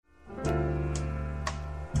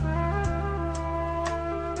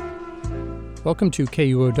Welcome to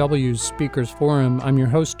KUOW's Speakers Forum. I'm your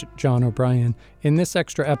host, John O'Brien. In this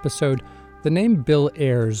extra episode, the name Bill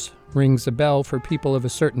Ayers rings a bell for people of a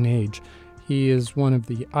certain age. He is one of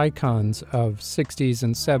the icons of 60s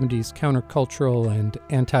and 70s countercultural and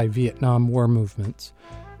anti-Vietnam War movements.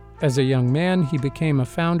 As a young man, he became a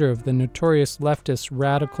founder of the notorious leftist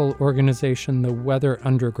radical organization, the Weather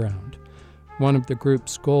Underground. One of the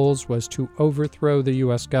group's goals was to overthrow the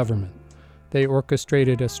U.S. government. They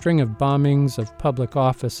orchestrated a string of bombings of public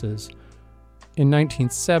offices. In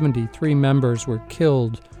 1970, 3 members were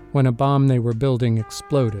killed when a bomb they were building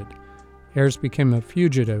exploded. Ayers became a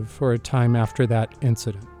fugitive for a time after that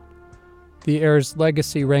incident. The Ayers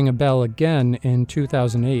legacy rang a bell again in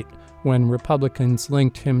 2008 when Republicans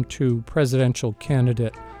linked him to presidential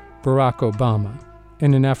candidate Barack Obama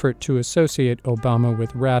in an effort to associate Obama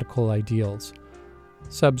with radical ideals.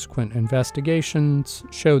 Subsequent investigations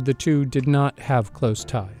showed the two did not have close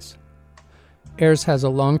ties. Ayers has a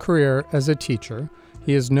long career as a teacher.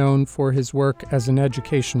 He is known for his work as an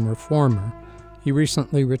education reformer. He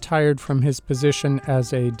recently retired from his position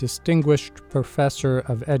as a distinguished professor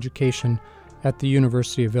of education at the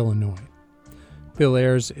University of Illinois. Bill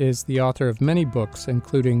Ayers is the author of many books,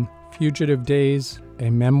 including Fugitive Days, a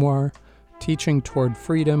Memoir, Teaching Toward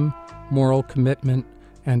Freedom, Moral Commitment,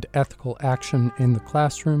 and Ethical Action in the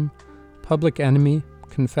Classroom, Public Enemy,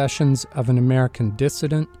 Confessions of an American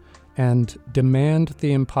Dissident, and Demand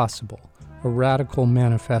the Impossible, a Radical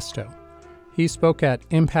Manifesto. He spoke at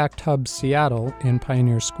Impact Hub Seattle in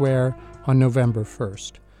Pioneer Square on November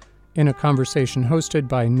 1st, in a conversation hosted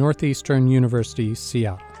by Northeastern University,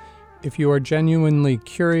 Seattle. If you are genuinely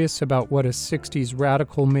curious about what a 60s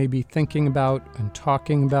radical may be thinking about and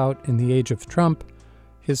talking about in the age of Trump,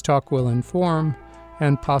 his talk will inform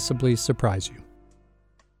and possibly surprise you.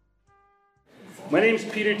 My name is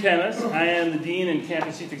Peter Tennis. I am the Dean and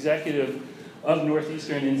Campus Chief Executive of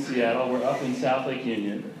Northeastern in Seattle. We're up in South Lake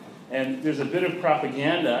Union. And there's a bit of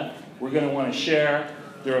propaganda we're going to want to share.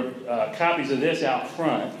 There are copies of this out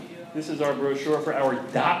front. This is our brochure for our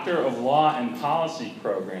Doctor of Law and Policy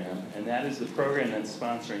program, and that is the program that's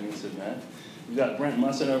sponsoring this event. We've got Brent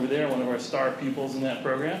Musson over there, one of our star pupils in that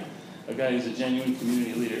program, a guy who's a genuine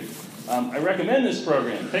community leader. I recommend this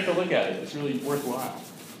program. Take a look at it. It's really worthwhile.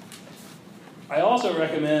 I also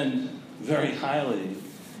recommend very highly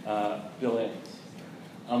Bill Ayers.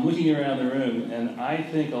 I'm looking around the room, and I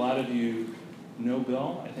think a lot of you know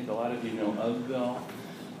Bill. I think a lot of you know of Bill.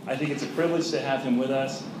 I think it's a privilege to have him with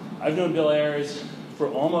us. I've known Bill Ayers for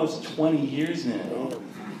almost 20 years now,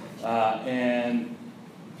 and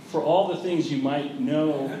for all the things you might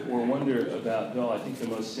know or wonder about Bill, I think the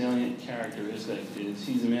most salient characteristic is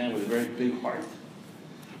he's a man with a very big heart.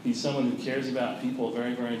 He's someone who cares about people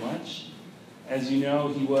very, very much. As you know,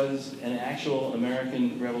 he was an actual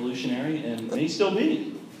American revolutionary and may still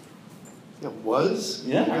be. It was?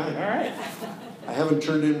 Yeah, all right. I haven't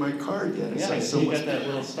turned in my card yet. Yeah, so you got that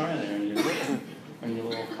little star there on your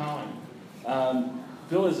little collar.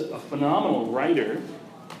 Bill is a phenomenal writer,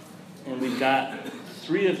 and we've got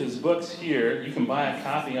 3 of his books here. You can buy a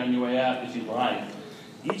copy on your way out if you'd like.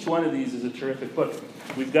 Each one of these is a terrific book.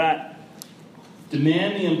 We've got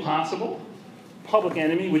Demand the Impossible, Public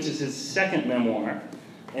Enemy, which is his second memoir,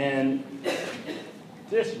 and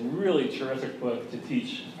this really terrific book to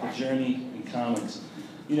teach the journey in comics.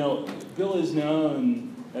 You know, Bill is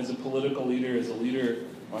known as a political leader, as a leader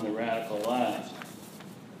on the radical left.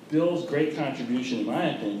 Bill's great contribution, in my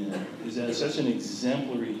opinion, is as such an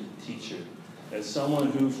exemplary teacher, as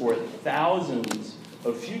someone who, for thousands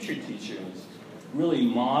of future teachers, really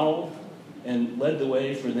modeled and led the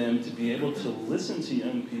way for them to be able to listen to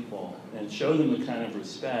young people and show them the kind of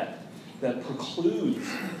respect that precludes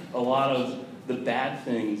a lot of the bad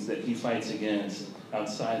things that he fights against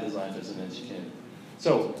outside his life as an educator.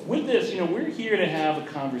 So with this, we're here to have a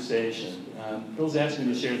conversation. Bill's asked me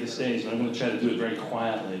to share the stage, but I'm going to try to do it very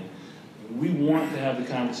quietly. We want to have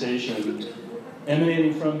the conversation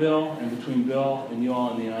emanating from Bill and between Bill and you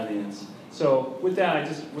all in the audience. So with that, I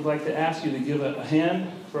just would like to ask you to give a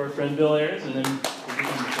hand for our friend Bill Ayers, and then we'll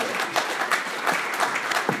begin the show.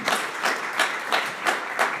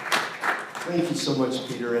 Thank you so much,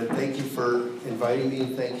 Peter, and thank you for inviting me,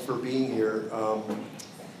 and thank you for being here.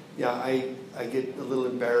 I get a little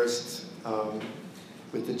embarrassed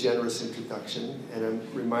with the generous introduction, and I'm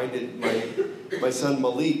reminded my son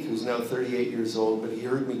Malik, who's now 38 years old, but he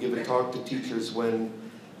heard me give a talk to teachers when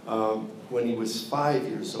he was 5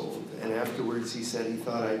 years old, and afterwards he said he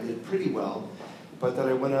thought I did pretty well, but that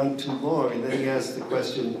I went on too long, and then he asked the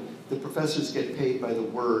question, the professors get paid by the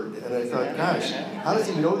word, and I thought, gosh, how does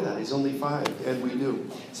he know that? He's only 5, and we do.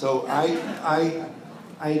 So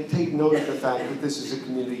I I take note of the fact that this is a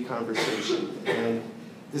community conversation, and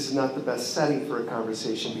this is not the best setting for a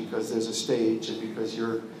conversation because there's a stage and because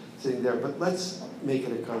you're sitting there, but let's make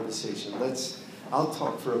it a conversation. I'll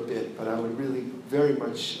talk for a bit, but I would really very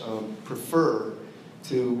much prefer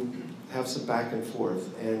to have some back and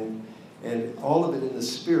forth, and all of it in the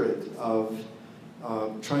spirit of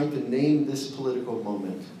trying to name this political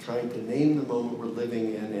moment, trying to name the moment we're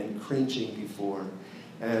living in and cringing before,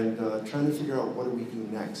 and trying to figure out what do we do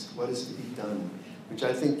next, what is to be done, which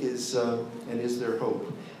I think is, and is there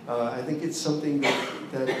hope. I think it's something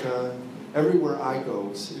that everywhere I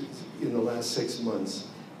go in the last 6 months,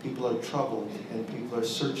 people are troubled and people are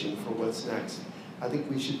searching for what's next. I think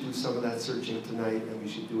we should do some of that searching tonight, and we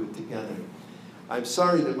should do it together. I'm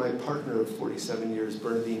sorry that my partner of 47 years,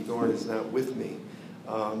 Bernadine Dorn, is not with me,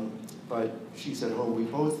 but she's at home. We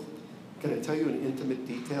both, can I tell you an intimate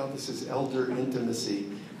detail? This is elder intimacy.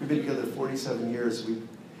 We've been together 47 years. We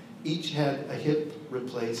each had a hip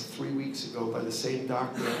replaced 3 weeks ago by the same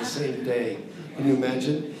doctor on the same day. Can you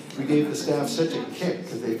imagine? We gave the staff such a kick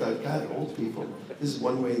because they thought, God, old people, this is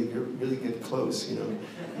one way you really get close,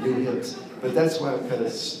 new hips. But that's why I'm kind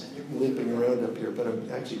of limping around up here, but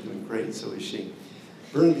I'm actually doing great, so is she.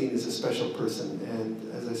 Bernadine is a special person,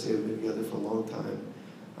 and as I say, we've been together for a long time.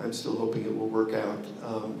 I'm still hoping it will work out.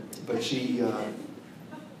 But she,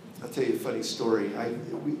 I'll tell you a funny story.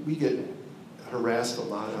 We get harassed a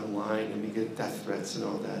lot online, and we get death threats and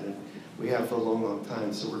all that, and we have for a long, long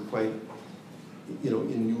time, so we're quite,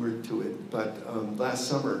 inured to it. But last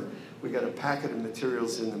summer, we got a packet of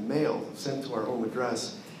materials in the mail sent to our home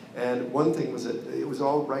address, and one thing was that it was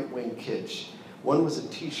all right-wing kitsch. One was a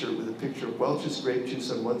T-shirt with a picture of Welch's grape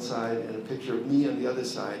juice on one side and a picture of me on the other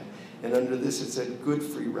side, and under this it said good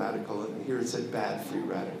free radical, and here it said bad free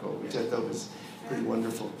radical, which I thought was pretty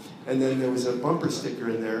wonderful. And then there was a bumper sticker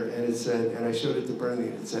in there, and it said, and I showed it to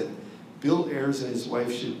Bernadine, it said, Bill Ayers and his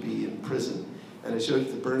wife should be in prison. And I showed it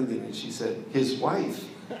to Bernadine, and she said, his wife?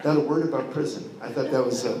 Not a word about prison. I thought that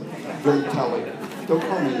was very telling. Don't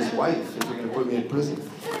call me his wife if you're going to put me in prison.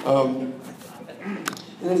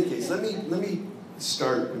 In any case, let me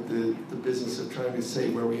start with the business of trying to say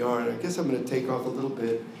where we are. And I guess I'm going to take off a little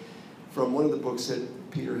bit from one of the books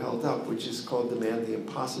that Peter held up, which is called Demand the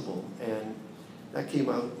Impossible. And that came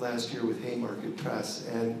out last year with Haymarket Press.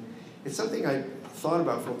 And it's something I thought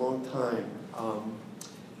about for a long time.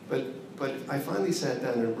 But I finally sat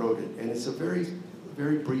down and wrote it. And it's a very,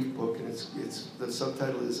 very brief book. And the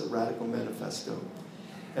subtitle is A Radical Manifesto.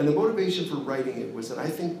 And the motivation for writing it was that I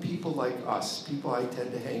think people like us, people I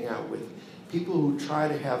tend to hang out with, people who try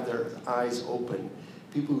to have their eyes open,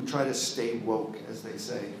 people who try to stay woke, as they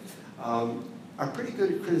say, are pretty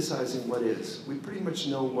good at criticizing what is. We pretty much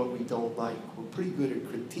know what we don't like. We're pretty good at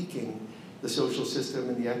critiquing the social system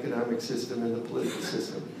and the economic system and the political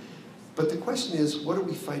system. But the question is, what are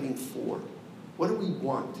we fighting for? What do we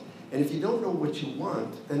want? And if you don't know what you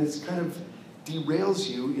want, then it's kind of derails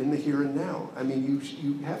you in the here and now. I mean,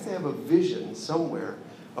 you have to have a vision somewhere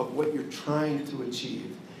of what you're trying to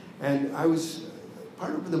achieve. And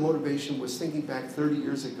part of the motivation was thinking back 30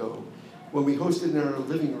 years ago when we hosted in our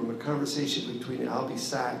living room a conversation between Albie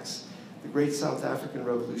Sachs, the great South African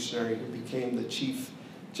revolutionary who became the Chief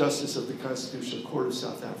Justice of the Constitutional Court of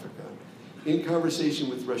South Africa, in conversation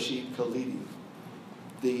with Rashid Khalidi,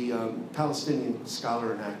 the Palestinian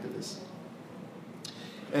scholar and activist.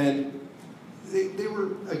 And they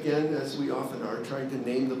were, again, as we often are, trying to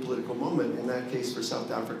name the political moment, in that case for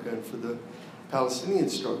South Africa and for the Palestinian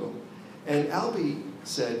struggle. And Albie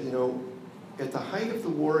said, at the height of the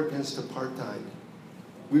war against apartheid,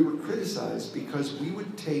 we were criticized because we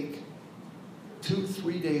would take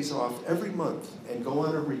 2-3 days off every month and go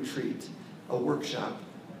on a retreat, a workshop,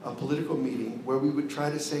 a political meeting, where we would try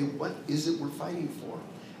to say, what is it we're fighting for?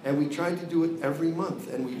 And we tried to do it every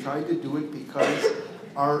month, and we tried to do it because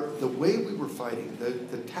the way we were fighting,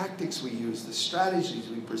 the tactics we used, the strategies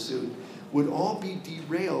we pursued, would all be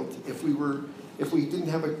derailed if we didn't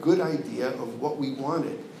have a good idea of what we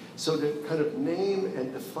wanted. So to kind of name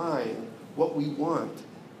and define what we want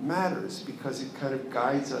matters because it kind of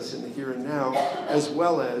guides us in the here and now, as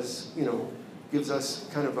well as, gives us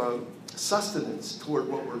kind of a sustenance toward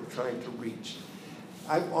what we're trying to reach.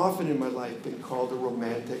 I've often in my life been called a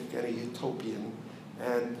romantic and a utopian,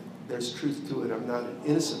 and there's truth to it. I'm not an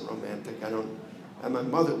innocent romantic. And my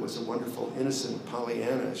mother was a wonderful, innocent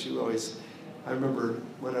Pollyanna. I remember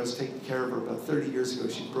when I was taking care of her about 30 years ago,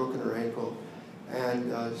 she'd broken her ankle,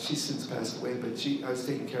 and she's since passed away, but I was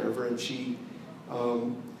taking care of her, and she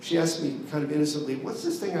asked me kind of innocently, what's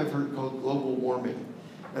this thing I've heard called global warming?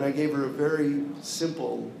 And I gave her a very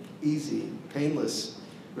simple, easy, painless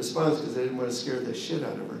response because I didn't want to scare the shit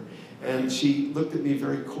out of her. And she looked at me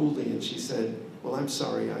very coolly and she said, well, I'm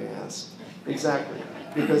sorry I asked. Exactly.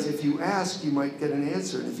 Because if you ask, you might get an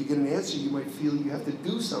answer. And if you get an answer, you might feel you have to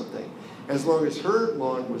do something. As long as her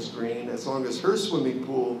lawn was green, as long as her swimming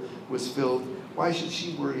pool was filled, why should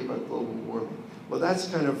she worry about global warming? Well, that's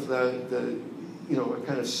kind of the a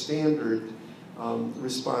kind of standard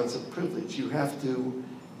response of privilege. You have to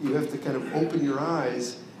kind of open your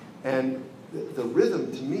eyes, and the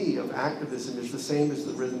rhythm to me of activism is the same as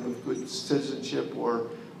the rhythm of good citizenship or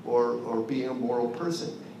being a moral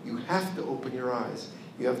person. You have to open your eyes.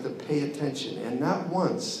 You have to pay attention, and not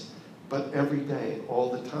once, but every day,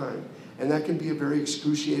 all the time. And that can be a very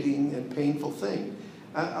excruciating and painful thing.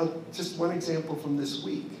 Just one example from this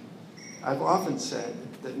week. I've often said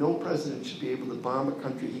that no president should be able to bomb a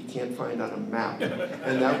country he can't find on a map,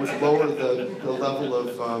 and that would lower the level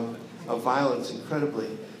of violence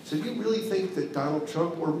incredibly. So do you really think that Donald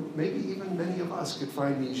Trump, or maybe even many of us, could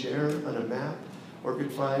find Niger on a map, or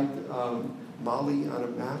could find Mali on a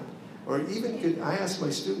map? Or even I asked my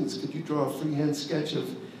students, could you draw a freehand sketch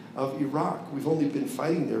of Iraq? We've only been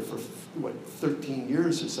fighting there for, 13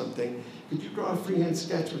 years or something. Could you draw a freehand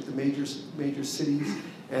sketch with the major cities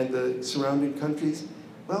and the surrounding countries?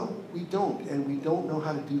 Well, we don't, and we don't know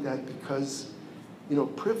how to do that because,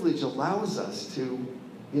 privilege allows us to,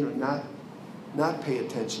 not pay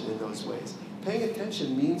attention in those ways. Paying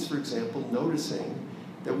attention means, for example, noticing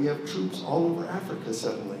that we have troops all over Africa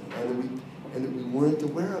suddenly, and that we weren't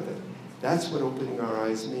aware of it. That's what opening our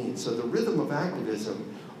eyes means. So the rhythm of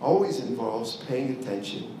activism always involves paying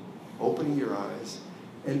attention, opening your eyes,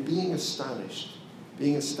 and being astonished.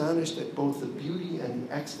 Being astonished at both the beauty and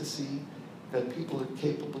the ecstasy that people are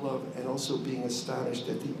capable of, and also being astonished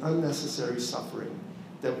at the unnecessary suffering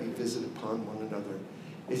that we visit upon one another.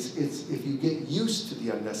 If you get used to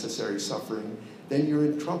the unnecessary suffering, then you're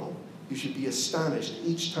in trouble. You should be astonished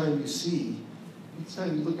each time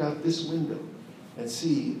you look out this window and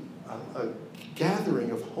see a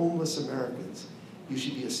gathering of homeless Americans. You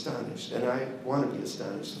should be astonished, and I want to be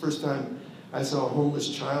astonished. The first time I saw a homeless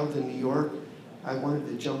child in New York, I wanted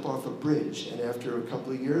to jump off a bridge, and after a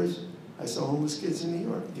couple of years, I saw homeless kids in New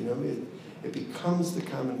York. It becomes the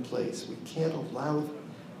commonplace. We can't allow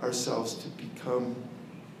ourselves to become,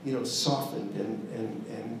 softened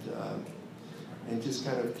and just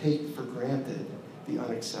kind of take for granted the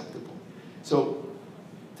unacceptable. So,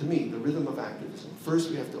 to me, the rhythm of activism, first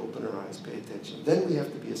we have to open our eyes, pay attention. Then we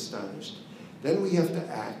have to be astonished. Then we have to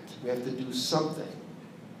act. We have to do something.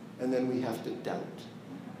 And then we have to doubt.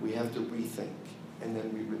 We have to rethink. And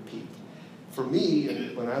then we repeat. For me,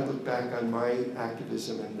 and when I look back on my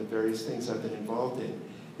activism and the various things I've been involved in,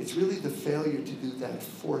 it's really the failure to do that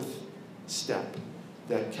fourth step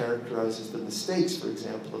that characterizes the mistakes, for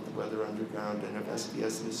example, of the Weather Underground and of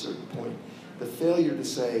SDS at a certain point. The failure to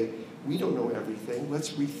say, we don't know everything, let's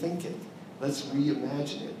rethink it, let's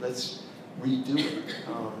reimagine it, let's redo it.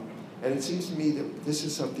 And it seems to me that this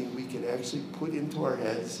is something we can actually put into our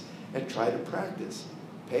heads and try to practice.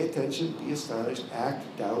 Pay attention, be astonished, act,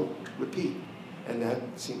 doubt, repeat. And that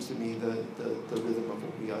seems to me the rhythm of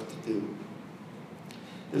what we ought to do.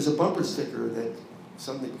 There's a bumper sticker that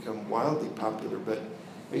suddenly become wildly popular, but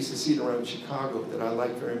I used to see it around Chicago that I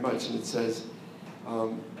like very much, and it says,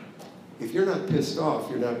 if you're not pissed off,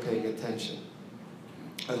 you're not paying attention.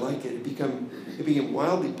 I like it. It became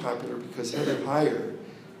wildly popular because Heather Heyer,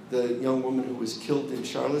 the young woman who was killed in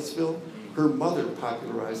Charlottesville, her mother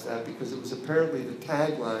popularized that because it was apparently the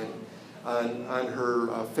tagline on her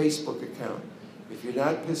Facebook account. If you're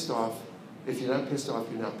not pissed off, you're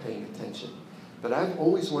not paying attention. But I've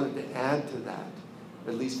always wanted to add to that,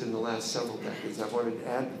 at least in the last several decades, I've wanted to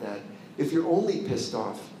add to that. If you're only pissed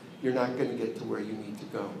off, you're not going to get to where you need to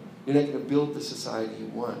go. You're not going to build the society you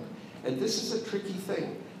want. And this is a tricky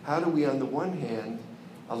thing. How do we, on the one hand,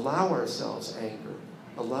 allow ourselves anger,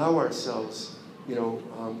 allow ourselves,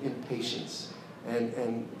 impatience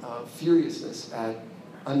and furiousness at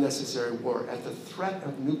unnecessary war, at the threat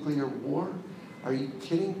of nuclear war? Are you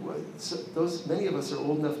kidding? Many of us are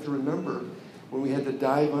old enough to remember when we had to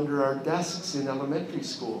dive under our desks in elementary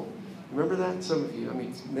school. Remember that? Some of you,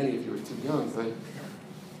 many of you are too young, but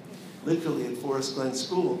literally at Forest Glen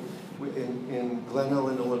School in Glen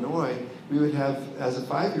Ellen, Illinois, we would have, as a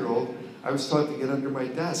 5-year-old, I was taught to get under my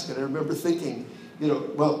desk. And I remember thinking,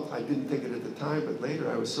 well, I didn't think it at the time, but later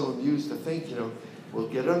I was so amused to think, we'll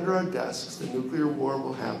get under our desks, the nuclear war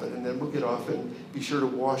will happen, and then we'll get off and be sure to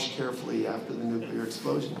wash carefully after the nuclear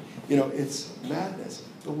explosion. It's madness,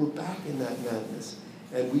 but we're back in that madness.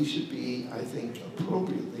 And we should be, I think,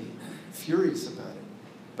 appropriately furious about it.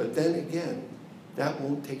 But then again, that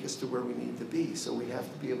won't take us to where we need to be. So we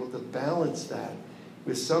have to be able to balance that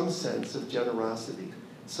with some sense of generosity,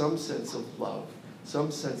 some sense of love,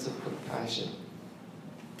 some sense of compassion.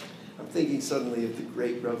 I'm thinking suddenly of the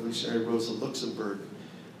great revolutionary Rosa Luxemburg,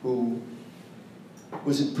 who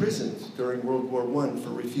was imprisoned during World War I for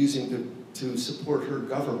refusing to support her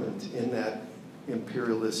government in that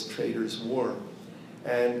imperialist traitors' war.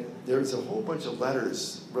 And there's a whole bunch of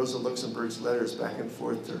letters, Rosa Luxemburg's letters back and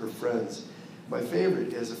forth to her friends. My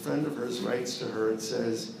favorite is a friend of hers writes to her and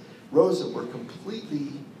says, Rosa, we're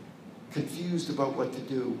completely confused about what to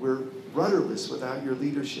do. We're rudderless without your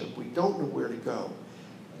leadership. We don't know where to go.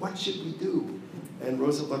 What should we do? And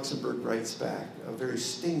Rosa Luxemburg writes back a very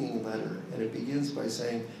stinging letter, and it begins by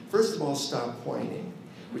saying, first of all, stop whining,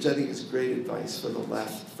 which I think is great advice for the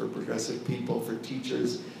left, for progressive people, for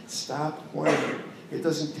teachers. Stop whining. It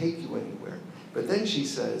doesn't take you anywhere. But then she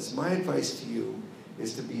says, my advice to you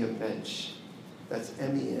is to be a mensch. That's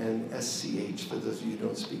M-E-N-S-C-H, for those of you who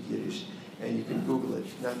don't speak Yiddish. And you can Google it,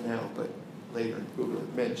 not now, but later, Google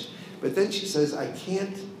it, mensch. But then she says, I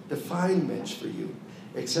can't define mensch for you,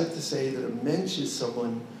 except to say that a mensch is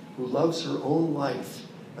someone who loves her own life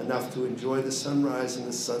enough to enjoy the sunrise and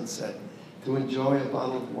the sunset, to enjoy a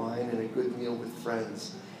bottle of wine and a good meal with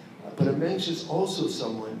friends. But a mensch is also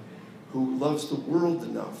someone who loves the world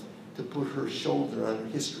enough to put her shoulder on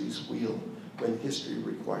history's wheel when history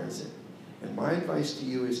requires it. And my advice to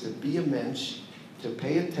you is to be a mensch, to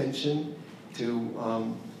pay attention,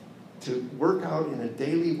 to work out in a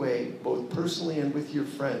daily way, both personally and with your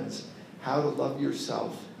friends, how to love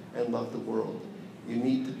yourself and love the world. You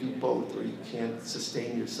need to do both, or you can't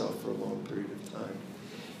sustain yourself for a long period of time.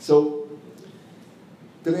 So,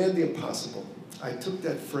 demand the impossible. I took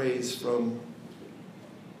that phrase from,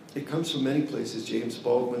 it comes from many places. James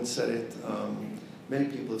Baldwin said it, many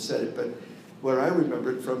people have said it, but where I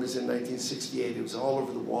remember it from is in 1968. It was all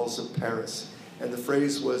over the walls of Paris. And the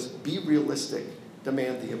phrase was, be realistic,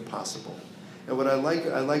 demand the impossible. And what I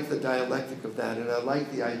like the dialectic of that, and I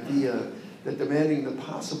like the idea that demanding the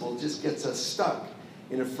possible just gets us stuck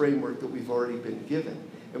in a framework that we've already been given.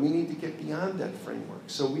 And we need to get beyond that framework.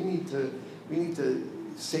 So we need to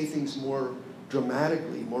say things more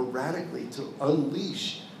dramatically, more radically, to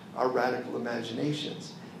unleash our radical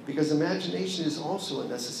imaginations. Because imagination is also a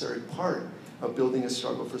necessary part of building a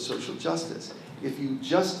struggle for social justice. If you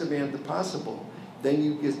just demand the possible, then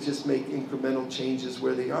you just make incremental changes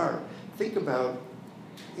where they are. Think about,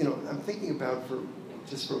 I'm thinking about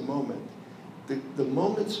just for a moment, the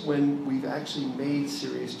moments when we've actually made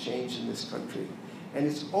serious change in this country. And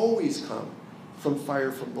it's always come from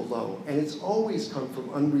fire from below. And it's always come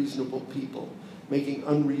from unreasonable people making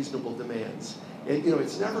unreasonable demands.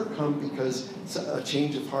 It's never come because a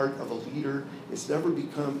change of heart of a leader. It's never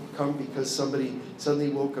come because somebody suddenly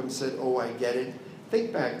woke up and said, oh, I get it.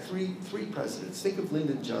 Think back, three presidents. Think of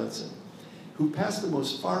Lyndon Johnson, who passed the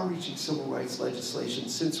most far-reaching civil rights legislation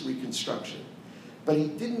since Reconstruction. But he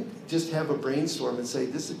didn't just have a brainstorm and say,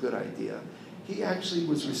 this is a good idea. He actually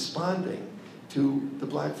was responding to the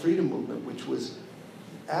Black Freedom Movement, which was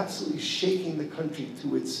absolutely shaking the country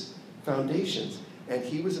to its foundations. And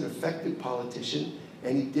he was an effective politician,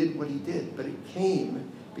 and he did what he did. But it came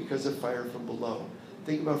because of fire from below.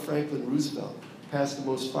 Think about Franklin Roosevelt, passed the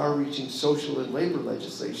most far-reaching social and labor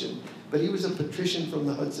legislation, but he was a patrician from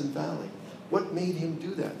the Hudson Valley. What made him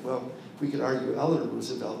do that? Well, we could argue Eleanor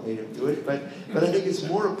Roosevelt made him do it, but I think it's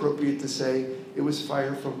more appropriate to say it was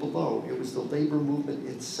fire from below. It was the labor movement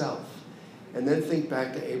itself. And then think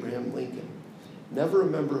back to Abraham Lincoln. Never a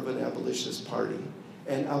member of an abolitionist party.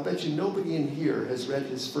 And I'll bet you nobody in here has read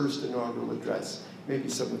his first inaugural address. Maybe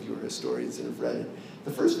some of you are historians and have read it.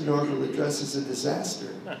 The first inaugural address is a disaster.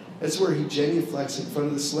 That's where he genuflects in front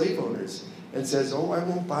of the slave owners and says, oh, I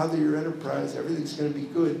won't bother your enterprise. Everything's going to be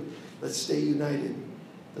good. Let's stay united.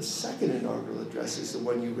 The second inaugural address is the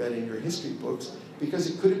one you read in your history books because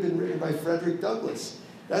it could have been written by Frederick Douglass.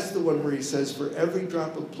 That's the one where he says, for every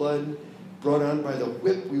drop of blood brought on by the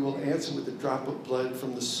whip, we will answer with a drop of blood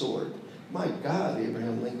from the sword. My God,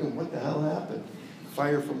 Abraham Lincoln, what the hell happened?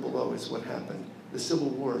 Fire from below is what happened. The Civil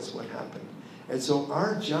War is what happened. And so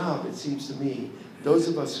our job, it seems to me, those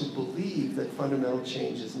of us who believe that fundamental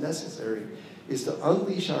change is necessary, is to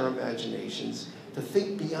unleash our imaginations, to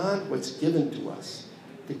think beyond what's given to us,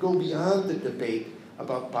 to go beyond the debate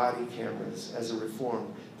about body cameras as a reform,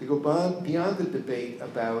 to go beyond the debate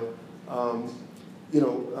about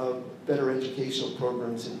better educational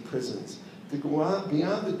programs in prisons, to go on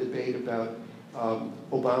beyond the debate about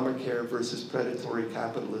Obamacare versus predatory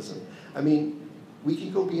capitalism. I mean, we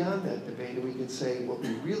can go beyond that debate and we can say what we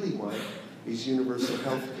really want is universal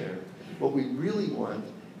health care. What we really want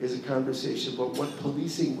is a conversation about what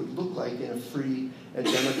policing would look like in a free and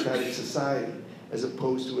democratic society, as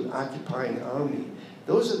opposed to an occupying army.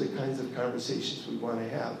 Those are the kinds of conversations we want to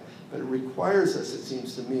have. But it requires us, it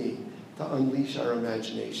seems to me, to unleash our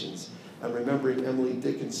imaginations. I'm remembering Emily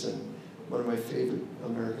Dickinson, one of my favorite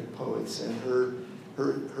American poets, and her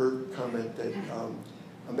comment that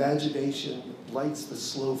imagination lights the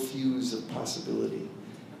slow fuse of possibility.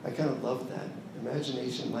 I kind of love that.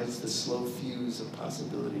 Imagination lights the slow fuse of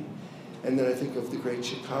possibility. And then I think of the great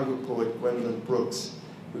Chicago poet Gwendolyn Brooks,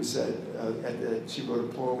 who said, she wrote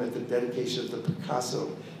a poem at the dedication of the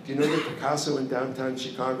Picasso. Do you know the Picasso in downtown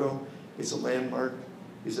Chicago? It's a landmark.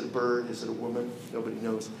 Is it a bird? Is it a woman? Nobody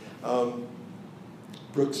knows.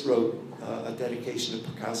 Brooks wrote a dedication to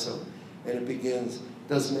Picasso, and it begins,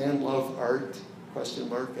 "Does man love art?" ?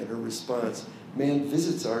 And her response, "Man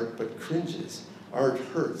visits art but cringes. Art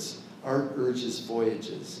hurts. Art urges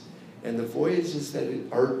voyages." And the voyages that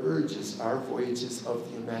art urges are voyages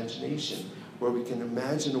of the imagination, where we can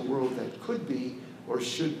imagine a world that could be or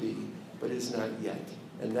should be, but is not yet.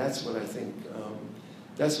 And that's what I think.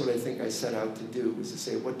 I set out to do, was to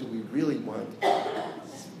say, what do we really want?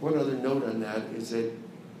 One other note on that is that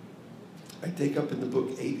I take up in the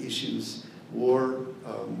book 8 issues: war,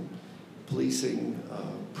 policing,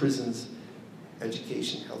 prisons,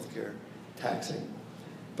 education, healthcare, taxing.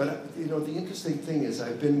 But the interesting thing is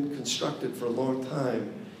I've been constructed for a long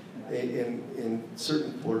time in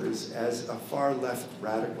certain quarters as a far left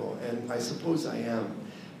radical, and I suppose I am.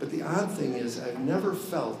 But the odd thing is I've never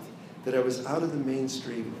felt that I was out of the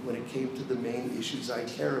mainstream when it came to the main issues I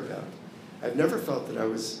care about. I've never felt that I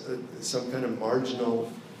was some kind of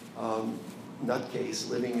marginal nutcase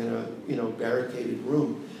living in a barricaded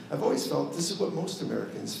room. I've always felt this is what most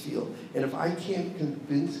Americans feel. And if I can't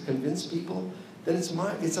convince people, then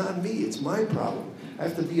it's on me. It's my problem. I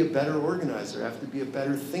have to be a better organizer. I have to be a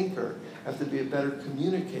better thinker. I have to be a better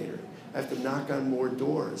communicator. I have to knock on more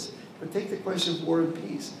doors. But take the question of war and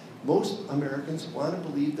peace. Most Americans want to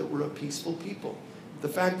believe that we're a peaceful people. The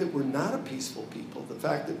fact that we're not a peaceful people, the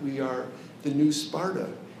fact that we are the new Sparta,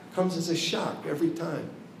 comes as a shock every time.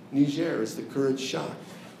 Niger is the current shock.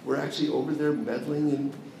 We're actually over there meddling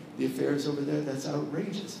in the affairs over there. That's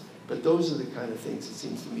outrageous. But those are the kind of things, it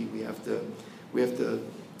seems to me, we have to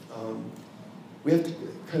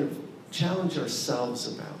kind of challenge ourselves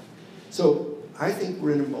about. So I think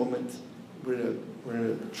we're in a moment, we're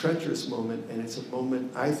in a treacherous moment, and it's a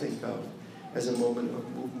moment I think of as a moment of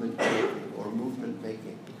movement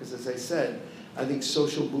making. Because as I said, I think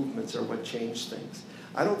social movements are what change things.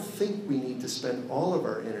 I don't think we need to spend all of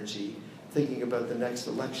our energy thinking about the next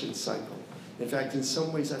election cycle. In fact, in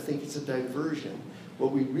some ways, I think it's a diversion.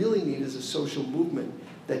 What we really need is a social movement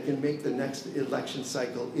that can make the next election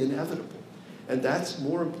cycle inevitable. And that's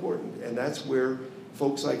more important, and that's where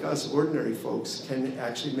folks like us, ordinary folks, can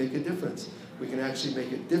actually make a difference. We can actually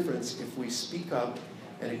make a difference if we speak up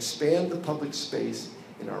and expand the public space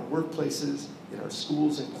in our workplaces, in our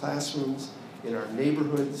schools and classrooms, in our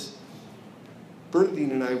neighborhoods.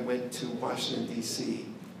 Bernadine and I went to Washington, D.C.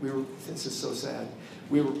 This is so sad.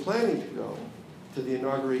 We were planning to go to the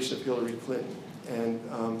inauguration of Hillary Clinton, and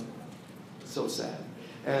so sad.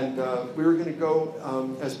 And we were going to go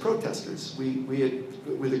as protesters. We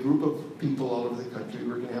had, with a group of people all over the country, we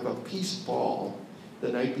were going to have a peace ball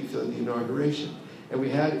the night before the inauguration. And we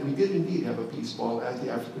did indeed have a peace ball at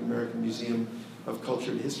the African American Museum of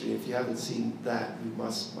Culture and History. If you haven't seen that, you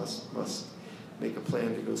must make a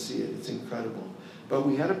plan to go see it. It's incredible. But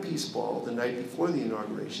we had a peace ball the night before the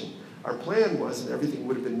inauguration. Our plan was that everything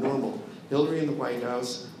would have been normal. Hillary in the White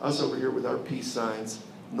House, us over here with our peace signs,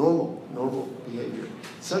 normal behavior.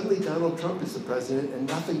 Suddenly Donald Trump is the president and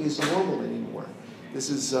nothing is normal anymore. This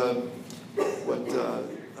is what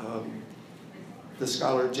the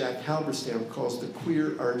scholar Jack Halberstam calls the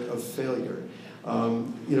queer art of failure.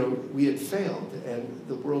 We had failed and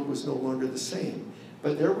the world was no longer the same.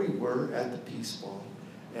 But there we were at the peace ball,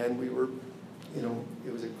 and we were,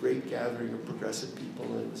 it was a great gathering of progressive people,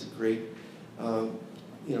 and it was a great,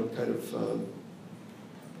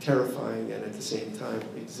 terrifying and at the same time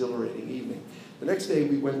exhilarating evening. The next day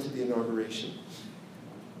we went to the inauguration.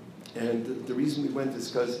 And the reason we went is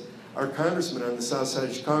because our congressman on the south side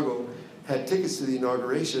of Chicago had tickets to the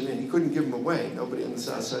inauguration and he couldn't give them away. Nobody on the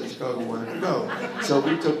south side of Chicago wanted to go. So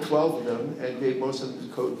we took 12 of them and gave most of them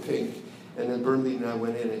the code pink. And then Bernadine and I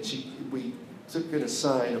went in and we took in a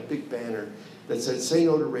sign, a big banner that said, "Say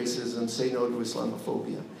no to racism, say no to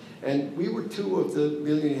Islamophobia." And we were 2 of the 1.5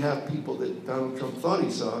 million people that Donald Trump thought he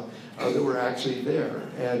saw that were actually there.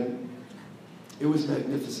 And it was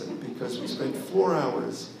magnificent because we spent 4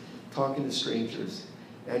 hours talking to strangers.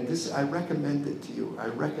 And this, I recommend it to you. I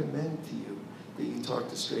recommend to you that you talk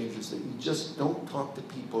to strangers, that you just don't talk to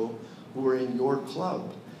people who are in your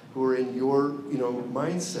club, who are in your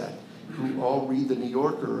mindset, who all read the New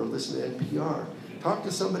Yorker or listen to NPR. Talk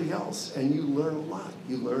to somebody else, and you learn a lot.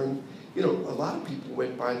 You learn, a lot of people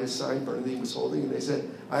went by this sign Bernadine was holding, and they said,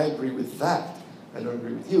 I agree with that. I don't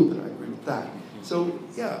agree with you, but I agree with that. So,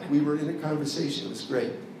 yeah, we were in a conversation. It was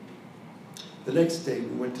great. The next day,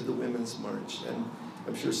 we went to the Women's March, and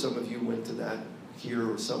I'm sure some of you went to that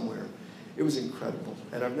here or somewhere. It was incredible,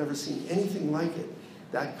 and I've never seen anything like it.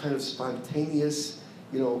 That kind of spontaneous,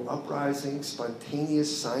 uprising,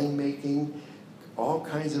 spontaneous sign-making, all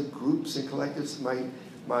kinds of groups and collectives.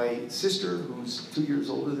 My sister, who's 2 years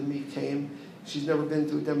older than me, came. She's never been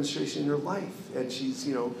to a demonstration in her life, and she's,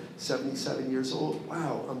 77 years old.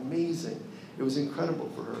 Wow, amazing. It was incredible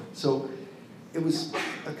for her. So it was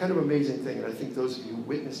a kind of amazing thing, and I think those of you who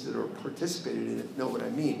witnessed it or participated in it know what I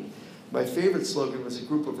mean. My favorite slogan was a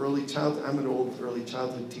group of I'm an old early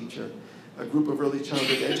childhood teacher. A group of early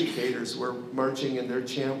childhood educators were marching, and their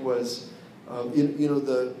chant was,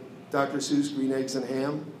 the Dr. Seuss Green Eggs and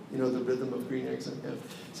Ham, the rhythm of Green Eggs and Ham.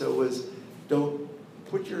 So it was, don't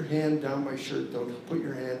put your hand down my shirt, don't put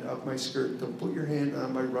your hand up my skirt, don't put your hand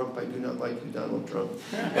on my rump, I do not like you, Donald Trump.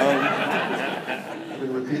 I've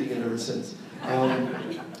been repeating it ever since.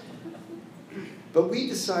 But we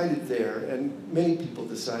decided there, and many people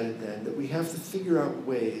decided then, that we have to figure out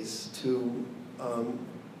ways to,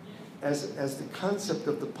 as the concept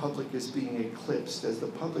of the public is being eclipsed, as the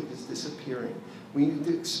public is disappearing, we need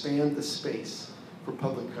to expand the space for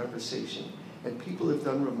public conversation. And people have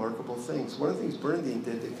done remarkable things. One of the things Bernadine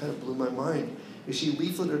did that kind of blew my mind is she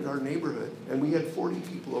leafleted our neighborhood, and we had 40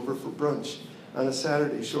 people over for brunch on a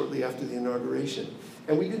Saturday shortly after the inauguration.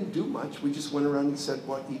 And we didn't do much. We just went around and said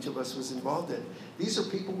what each of us was involved in. These are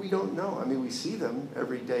people we don't know. I mean, we see them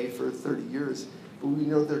every day for 30 years, but we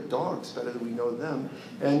know their dogs better than we know them.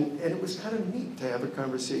 And it was kind of neat to have a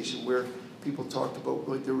conversation where people talked about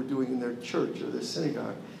what they were doing in their church or their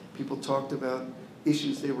synagogue. People talked about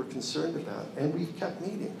issues they were concerned about, and we've kept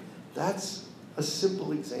meeting. That's a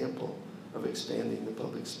simple example of expanding the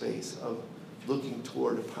public space, of looking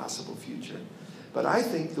toward a possible future. But I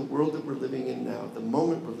think the world that we're living in now, the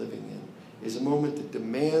moment we're living in, is a moment that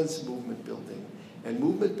demands movement building. And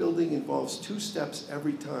movement building involves 2 steps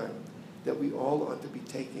every time that we all ought to be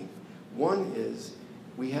taking. One is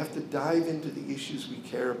we have to dive into the issues we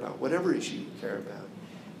care about, whatever issue you care about,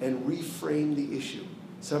 and reframe the issue.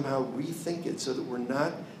 Somehow rethink it so that we're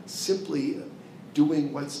not simply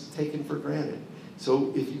doing what's taken for granted.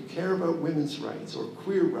 So if you care about women's rights or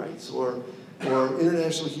queer rights or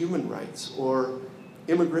international human rights or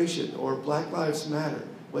immigration or Black Lives Matter,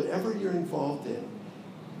 whatever you're involved in,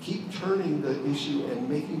 keep turning the issue and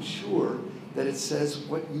making sure that it says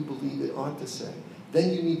what you believe it ought to say.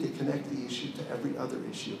 Then you need to connect the issue to every other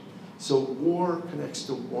issue. So war connects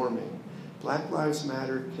to warming. Black Lives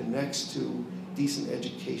Matter connects to decent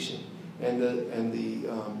education and the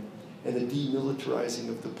demilitarizing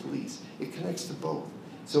of the police. It connects to both.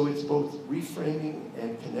 So it's both reframing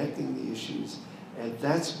and connecting the issues, and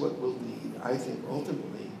that's what will lead, I think,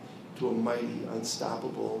 ultimately to a mighty,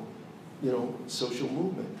 unstoppable, social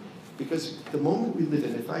movement. Because the moment we live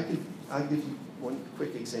in, I'll give you one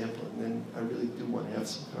quick example, and then I really do want to have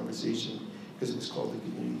some conversation, because it was called the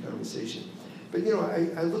community conversation. But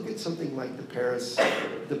I look at something like the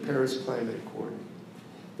Paris Climate Accord.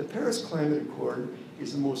 The Paris Climate Accord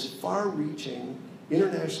is the most far-reaching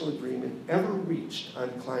international agreement ever reached on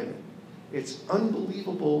climate. It's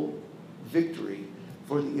unbelievable victory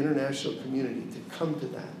for the international community to come to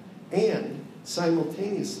that. And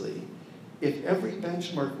simultaneously, if every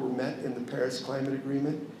benchmark were met in the Paris Climate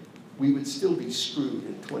Agreement, we would still be screwed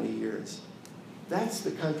in 20 years. That's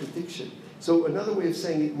the contradiction. So another way of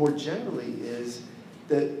saying it more generally is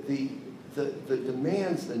that the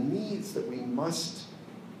demands, the needs that we must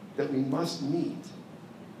meet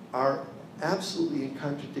are absolutely in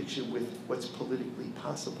contradiction with what's politically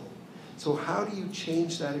possible. So how do you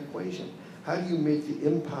change that equation? How do you make the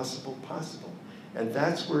impossible possible? And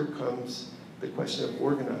that's where comes the question of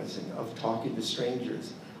organizing, of talking to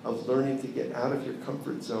strangers, of learning to get out of your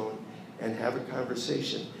comfort zone and have a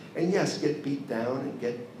conversation. And yes, get beat down and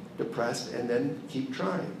get depressed and then keep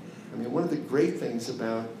trying. I mean, one of the great things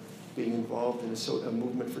about being involved in a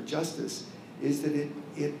movement for justice is that it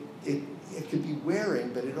can be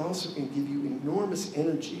wearing, but it also can give you enormous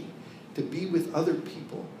energy to be with other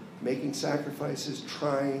people, making sacrifices,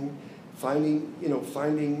 trying, finding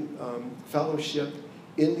fellowship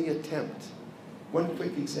in the attempt. One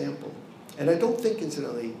quick example, and I don't think,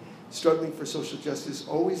 incidentally, struggling for social justice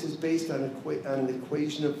always is based on an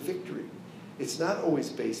equation of victory. It's not always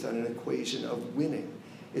based on an equation of winning.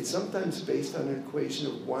 It's sometimes based on an equation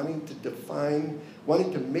of wanting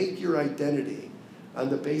to make your identity on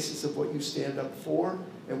the basis of what you stand up for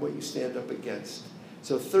and what you stand up against.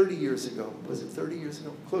 So 30 years ago, was it 30 years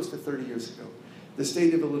ago? Close to 30 years ago, the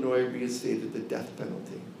state of Illinois reinstated the death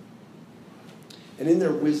penalty. And in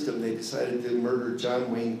their wisdom, they decided to murder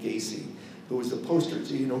John Wayne Gacy, who was the poster.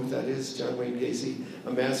 Do you know who that is? John Wayne Gacy,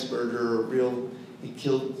 a mass murderer, he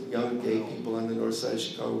killed young gay people on the north side of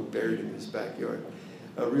Chicago, buried him in his backyard.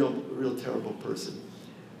 A real terrible person.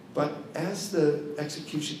 But as the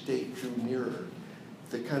execution date drew nearer,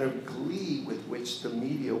 the kind of glee with which the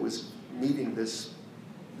media was meeting this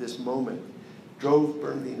moment drove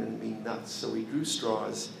Bernardine and me nuts. So we drew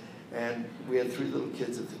straws, and we had 3 little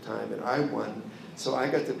kids at the time, and I won. So I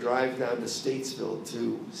got to drive down to Statesville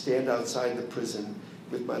to stand outside the prison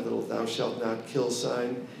with my little "Thou shalt not kill"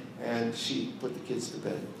 sign, and she put the kids to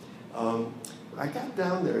bed. I got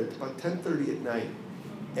down there at about 10:30 at night,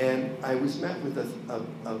 and I was met with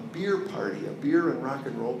a beer party, a beer and rock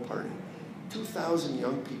and roll party. 2,000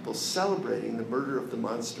 young people celebrating the murder of the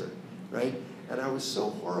monster, right? And I was so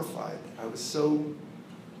horrified. I was so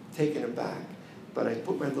taken aback. But I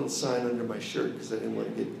put my little sign under my shirt because I didn't want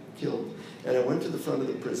to get killed. And I went to the front of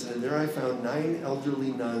the prison, and there I found 9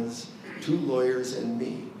 elderly nuns, 2 lawyers, and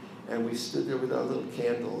me. And we stood there with our little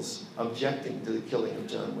candles, objecting to the killing of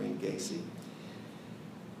John Wayne Gacy.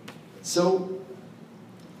 So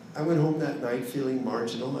I went home that night feeling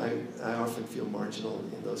marginal. I often feel marginal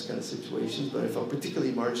in those kind of situations, but I felt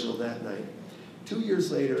particularly marginal that night. 2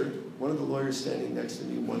 years later, one of the lawyers standing next to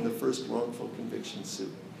me won the first wrongful conviction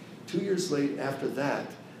suit. 2 years late after that,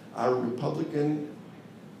 our Republican,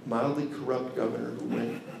 mildly corrupt governor, who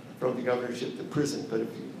went from the governorship to prison, but if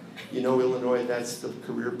you know Illinois, that's the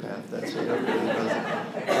career path. That's what everybody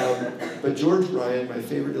does. But George Ryan, my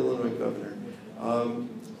favorite Illinois governor,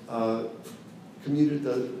 commuted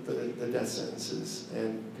the death sentences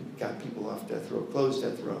and got people off death row, closed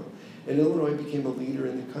death row. And Illinois became a leader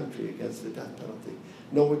in the country against the death penalty.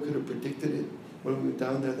 No one could have predicted it when we went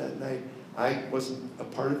down there that night. I wasn't a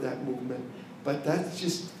part of that movement. But that's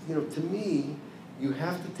just, to me, you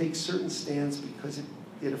have to take certain stands because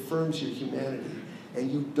it affirms your humanity. And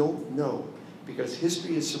you don't know, because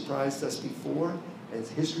history has surprised us before, and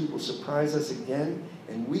history will surprise us again,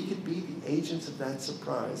 and we could be the agents of that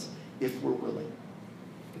surprise if we're willing.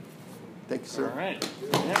 Thank you, sir. All right.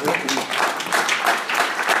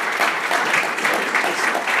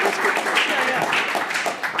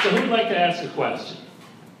 So who would like to ask a question?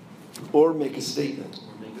 Or make a statement.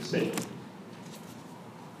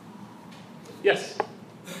 Yes?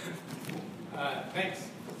 Thanks.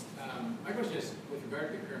 My question is, with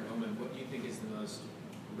regard to the current moment, what do you think is the most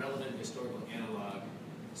relevant historical analog,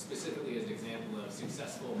 specifically as an example of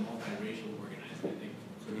successful multiracial organizing? I think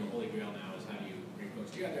sort of the holy grail now is how do you bring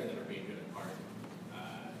folks together that are being driven apart?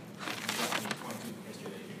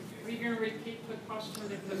 Are you going to repeat the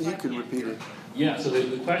question? You can repeat it. Yeah, so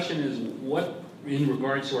the question is, what, in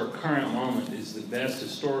regards to our current moment, is the best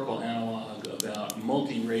historical analog about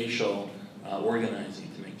multiracial organizing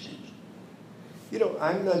to make change?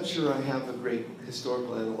 I'm not sure I have a great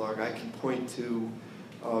historical analog. I can point to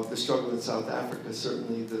the struggle in South Africa,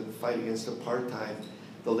 certainly the fight against apartheid,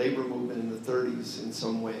 the labor movement in the 30s in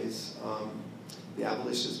some ways, the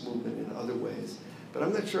abolitionist movement in other ways. But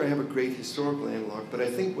I'm not sure I have a great historical analog, but I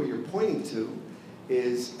think what you're pointing to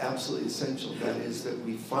is absolutely essential. That is that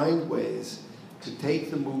we find ways to take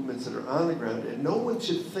the movements that are on the ground, and no one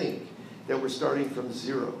should think that we're starting from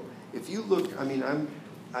zero. If you look,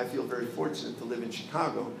 I feel very fortunate to live in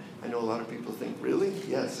Chicago. I know a lot of people think, really?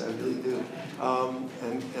 Yes, I really do.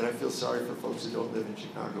 And I feel sorry for folks who don't live in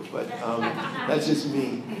Chicago, but that's just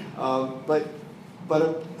me. But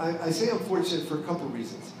I say I'm fortunate for a couple of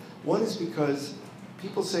reasons. One is because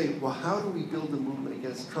people say, well, how do we build a movement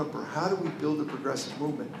against Trump, or how do we build a progressive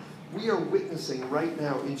movement? We are witnessing right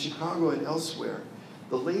now in Chicago and elsewhere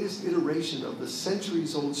the latest iteration of the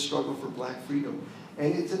centuries-old struggle for black freedom.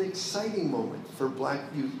 And it's an exciting moment for Black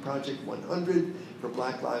Youth Project 100, for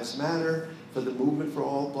Black Lives Matter, for the movement for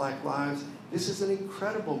all black lives. This is an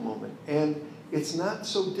incredible moment, and it's not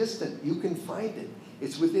so distant. You can find it.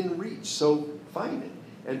 It's within reach, so find it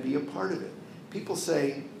and be a part of it. People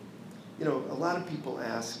say, a lot of people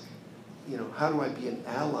ask, how do I be an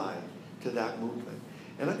ally to that movement?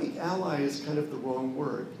 And I think ally is kind of the wrong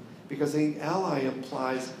word, because I think ally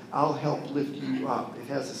implies I'll help lift you up. It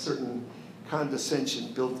has a certain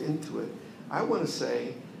condescension built into it. I want to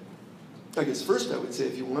say, I guess first I would say,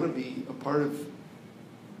 if you want to be a part of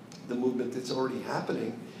the movement that's already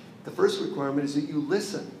happening, The first requirement is that you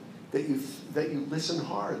listen, that you listen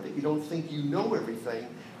hard, that you don't think you know everything,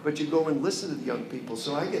 but you go and listen to the young people.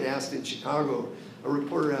 So I get asked in Chicago, a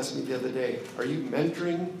reporter asked me the other day, are you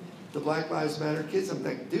mentoring the Black Lives Matter kids? I'm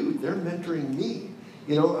like, dude, they're mentoring me.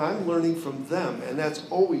 You know, I'm learning from them, and that's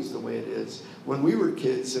always the way it is. When we were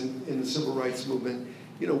kids in the civil rights movement,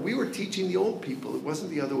 you know, we were teaching the old people. It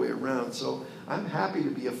wasn't the other way around. So I'm happy to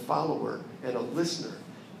be a follower and a listener.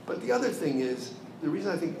 But the other thing is, the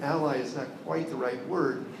reason I think ally is not quite the right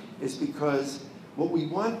word is because what we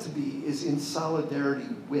want to be is in solidarity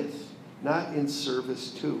with, not in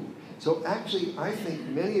service to. So actually, I think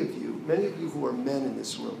many of you who are men in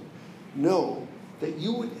this room, know that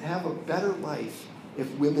you would have a better life if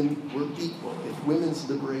women were equal, if women's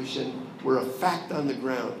liberation were a fact on the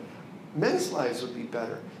ground. Men's lives would be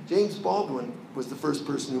better. James Baldwin was the first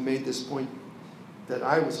person who made this point that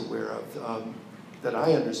I was aware of, that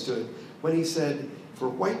I understood, when he said, for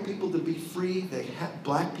white people to be free,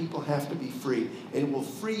 black people have to be free. And it will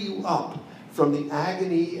free you up from the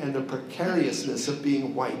agony and the precariousness of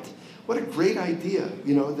being white. What a great idea,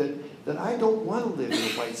 you know, that I don't want to live in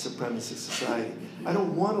a white supremacist society. I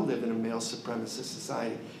don't want to live in a male supremacist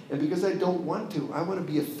society. And because I don't want to, I want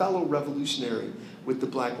to be a fellow revolutionary with the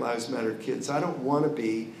Black Lives Matter kids. I don't want to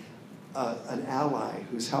be an ally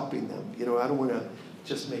who's helping them. You know, I don't want to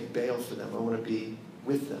just make bail for them. I want to be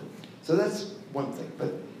with them. So that's one thing.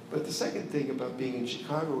 But the second thing about being in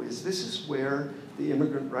Chicago is this is where the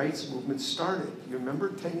immigrant rights movement started. You remember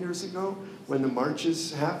 10 years ago when the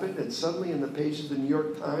marches happened and suddenly in the pages of the New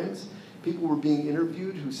York Times, people were being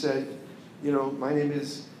interviewed who said, you know, my name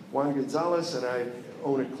is Juan Gonzalez and I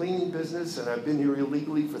own a cleaning business and I've been here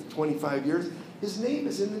illegally for 25 years. His name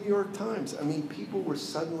is in the New York Times. I mean, people were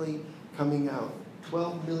suddenly coming out,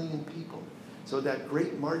 12 million people. So that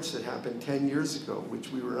great march that happened 10 years ago,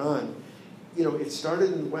 which we were on, you know, it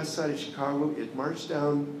started in the west side of Chicago, it marched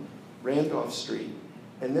down Randolph Street,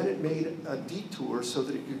 and then it made a detour so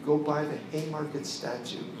that it could go by the Haymarket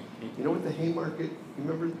statue. You know what the Haymarket, you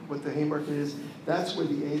remember what the Haymarket is? That's where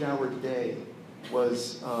the 8-hour day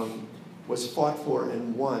was fought for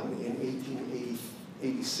and won in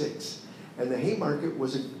 1886. And the Haymarket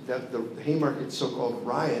was the Haymarket so-called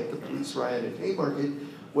riot, the police riot at Haymarket,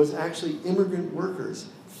 was actually immigrant workers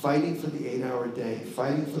fighting for the 8-hour day,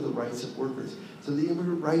 fighting for the rights of workers. So the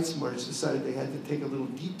Immigrant Rights March decided they had to take a little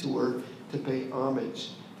detour to pay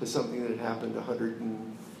homage to something that had happened 100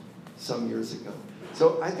 and some years ago.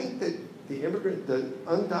 So I think that the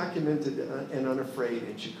undocumented and unafraid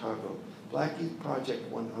in Chicago, Black Youth Project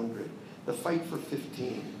 100, the Fight for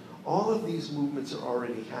 15, all of these movements are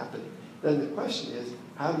already happening. Then the question is,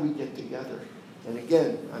 how do we get together? And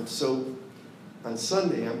again, on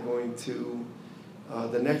Sunday, I'm going to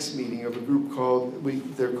the next meeting of a group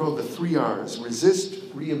they're called the 3 R's,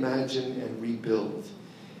 Resist, Reimagine, and Rebuild.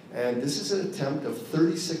 And this is an attempt of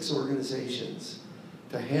 36 organizations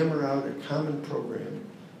to hammer out a common program,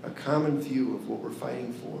 a common view of what we're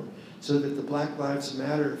fighting for, so that the Black Lives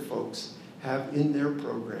Matter folks have in their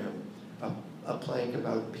program a plank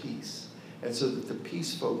about peace. And so that the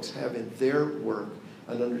peace folks have in their work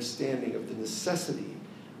an understanding of the necessity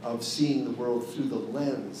of seeing the world through the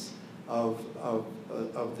lens of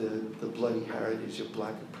the bloody heritage of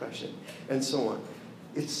black oppression, and so on.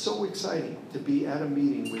 It's so exciting to be at a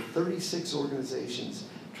meeting with 36 organizations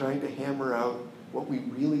trying to hammer out what we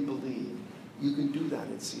really believe. You can do that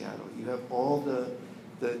in Seattle. You have all the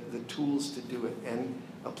tools to do it, and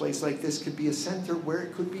a place like this could be a center where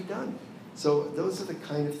it could be done. So those are the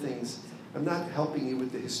kind of things. I'm not helping you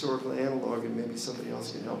with the historical analog, and maybe somebody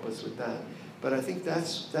else can help us with that. But I think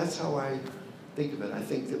that's how I think of it. I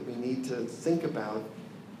think that we need to think about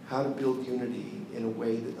how to build unity in a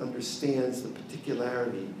way that understands the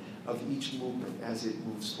particularity of each movement as it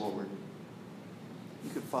moves forward.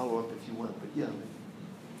 You could follow up if you want, but yeah.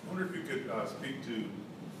 I wonder if you could speak to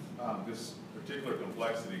this particular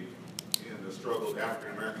complexity in the struggle, the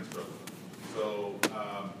African American struggle. So,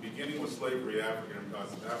 beginning with slavery,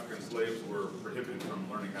 African slaves were prohibited from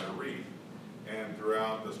learning how to read, and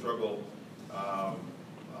throughout the struggle,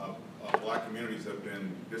 black communities have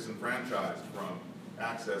been disenfranchised from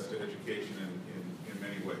access to education in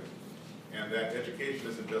many ways. And that education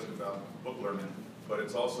isn't just about book learning, but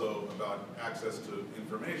it's also about access to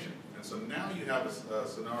information. And so now you have a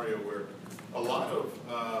scenario where a lot of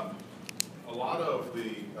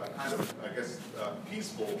the kind of, I guess,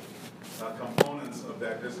 peaceful components of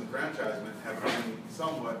that disenfranchisement have been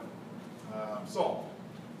somewhat solved.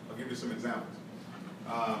 I'll give you some examples.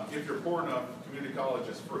 If you're poor enough, community college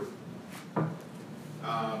is free.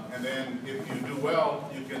 And then if you do well,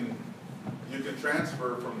 you can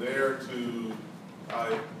transfer from there to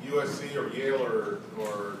USC or Yale or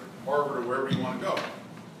Harvard or wherever you want to go.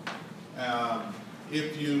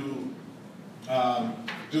 If you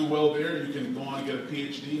do well there, you can go on and get a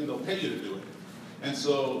PhD and they'll pay you to do it. And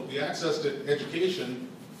so the access to education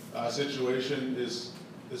situation is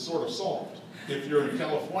sort of solved. If you're in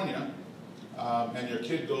California and your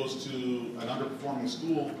kid goes to an underperforming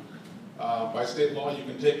school, by state law you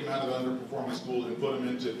can take them out of the underperforming school and put them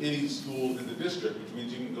into any school in the district, which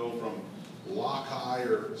means you can go from Locke High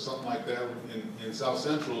or something like that in South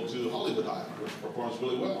Central to Hollywood High, which performs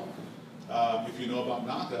really well. If you know about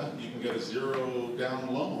NACA, you can get a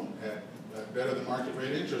 0-down loan at better than market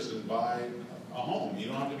rate interest and buy a home. You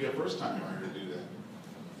don't have to be a first-time buyer to do that.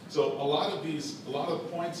 So a lot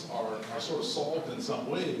of points are sort of solved in some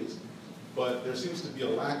ways, but there seems to be a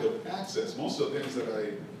lack of access. Most of the things that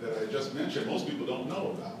I just mentioned, most people don't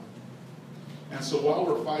know about. And so while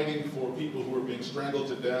we're fighting for people who are being strangled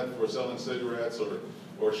to death for selling cigarettes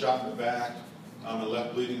or shot in the back and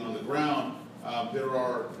left bleeding on the ground,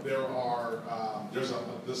 there's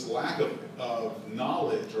this lack of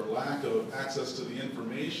knowledge or lack of access to the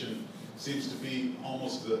information seems to be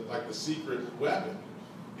almost like the secret weapon,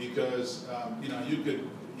 because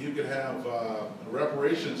you could have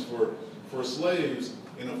reparations for slaves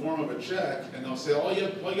in the form of a check, and they'll say all you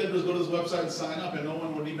have to do is go to this website and sign up, and no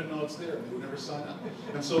one would even know it's there. They would never sign up.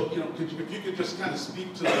 And so if you could just kind of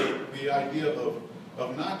speak to the idea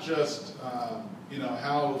of not just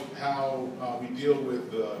how we deal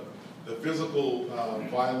with the physical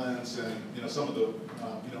violence and some of the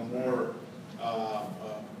more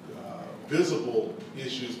visible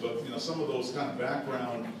issues, but some of those kind of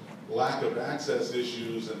background lack of access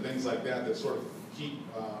issues and things like that sort of keep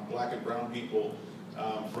black and brown people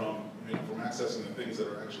from accessing the things that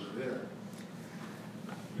are actually there.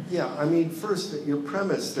 Yeah, I mean, first, your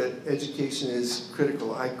premise that education is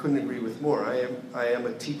critical, I couldn't agree with more. I am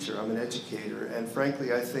a teacher, I'm an educator, and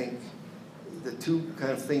frankly, I think the two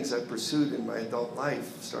kind of things I pursued in my adult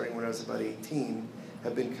life, starting when I was about 18,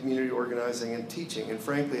 have been community organizing and teaching, and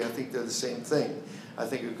frankly, I think they're the same thing. I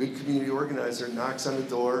think a good community organizer knocks on the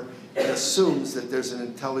door and assumes that there's an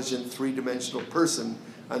intelligent, three-dimensional person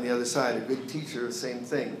on the other side. A good teacher, the same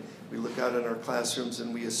thing. We look out in our classrooms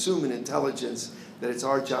and we assume an intelligence that it's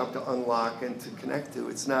our job to unlock and to connect to.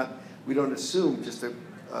 It's not, we don't assume just a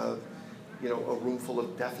room full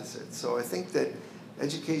of deficits. So I think that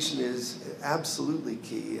education is absolutely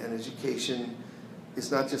key, and education is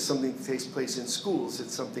not just something that takes place in schools.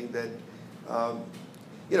 It's something that,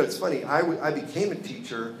 it's funny, I became a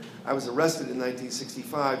teacher. I was arrested in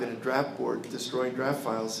 1965 in a draft board destroying draft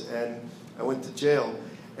files, and I went to jail.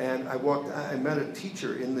 And I met a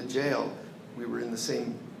teacher in the jail. We were in the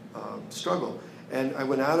same struggle. And I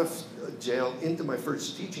went out of jail into my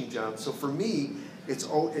first teaching job. So for me,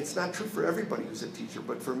 it's not true for everybody who's a teacher,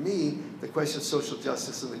 but for me, the question of social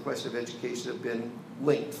justice and the question of education have been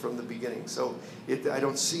linked from the beginning. So I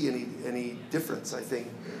don't see any difference. I think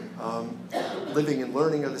living and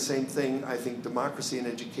learning are the same thing. I think democracy and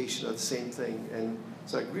education are the same thing. And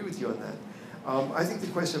so I agree with you on that. I think the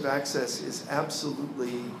question of access is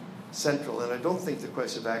absolutely central, and I don't think the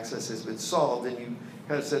question of access has been solved, and you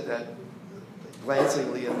kind of said that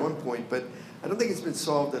glancingly at one point, but I don't think it's been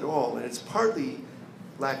solved at all, and it's partly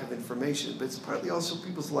lack of information, but it's partly also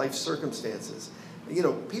people's life circumstances.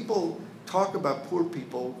 People talk about poor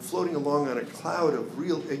people floating along on a cloud of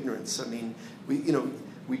real ignorance. I mean,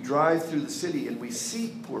 we drive through the city and we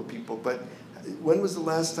see poor people, but when was the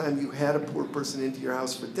last time you had a poor person into your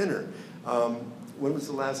house for dinner? When was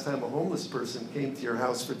the last time a homeless person came to your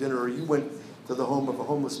house for dinner, or you went to the home of a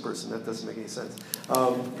homeless person? That doesn't make any sense.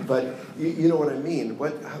 But you know what I mean.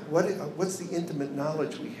 What's the intimate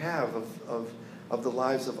knowledge we have of the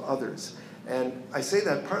lives of others? And I say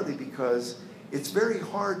that partly because it's very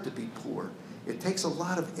hard to be poor. It takes a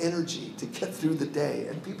lot of energy to get through the day,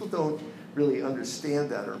 and people don't really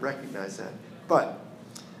understand that or recognize that. But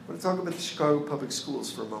I want to talk about the Chicago Public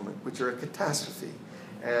Schools for a moment, which are a catastrophe.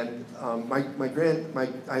 And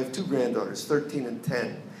I have two granddaughters, 13 and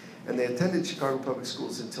 10, and they attended Chicago Public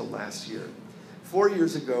Schools until last year. 4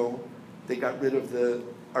 years ago, they got rid of the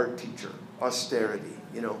art teacher, austerity.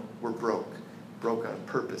 We're broke. Broke on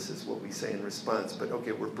purpose is what we say in response, but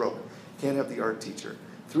okay, we're broke. Can't have the art teacher.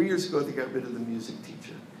 3 years ago, they got rid of the music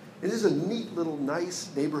teacher. It is a neat little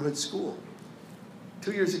nice neighborhood school.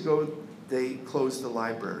 2 years ago, they closed the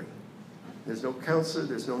library. There's no counselor,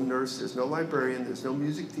 there's no nurse, there's no librarian, there's no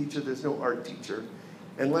music teacher, there's no art teacher.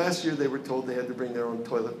 And last year they were told they had to bring their own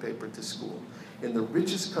toilet paper to school. In the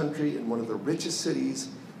richest country, in one of the richest cities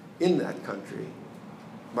in that country,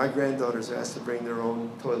 my granddaughters are asked to bring their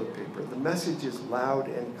own toilet paper. The message is loud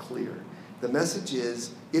and clear. The message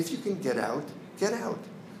is, if you can get out, get out.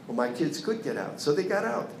 Well, my kids could get out, so they got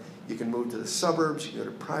out. You can move to the suburbs, you can go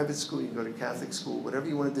to private school, you can go to Catholic school, whatever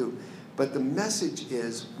you want to do. But the message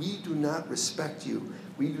is, we do not respect you.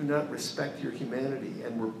 We do not respect your humanity,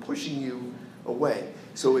 and we're pushing you away.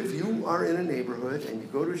 So if you are in a neighborhood and you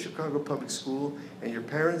go to a Chicago public school and your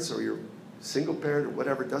parents or your single parent or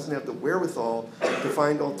whatever doesn't have the wherewithal to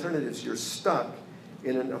find alternatives, you're stuck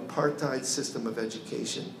in an apartheid system of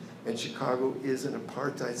education. And Chicago is an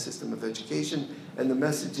apartheid system of education, and the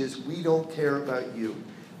message is, we don't care about you.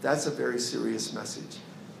 That's a very serious message.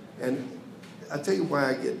 And I'll tell you why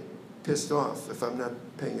I get pissed off if I'm not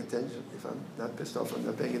paying attention. If I'm not pissed off, I'm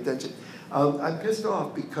not paying attention. I'm pissed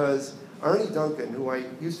off because Arnie Duncan, who I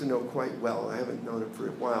used to know quite well, I haven't known him for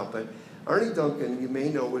a while, but Arnie Duncan, you may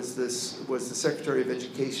know, was the Secretary of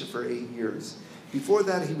Education for 8 years. Before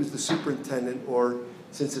that, he was the superintendent, or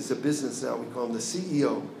since it's a business now, we call him the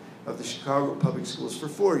CEO of the Chicago Public Schools for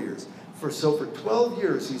 4 years. So for 12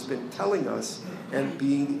 years, he's been telling us and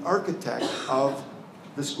being the architect of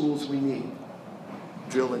the schools we need.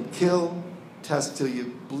 Drill and kill, test till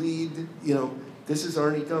you bleed, this is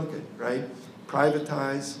Arnie Duncan, right?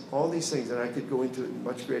 Privatize, all these things, and I could go into it in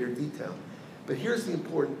much greater detail. But here's the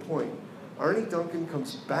important point. Arnie Duncan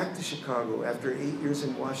comes back to Chicago after 8 years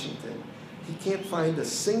in Washington. He can't find a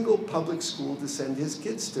single public school to send his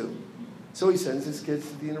kids to. So he sends his kids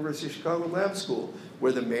to the University of Chicago Lab School,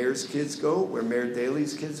 where the mayor's kids go, where Mayor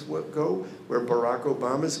Daley's kids go, where Barack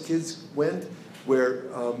Obama's kids went, where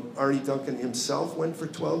Arnie Duncan himself went for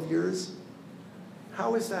 12 years.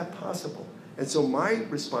 How is that possible? And so my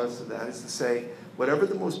response to that is to say, whatever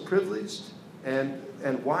the most privileged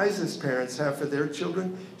and wisest parents have for their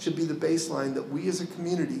children should be the baseline that we as a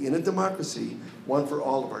community in a democracy want for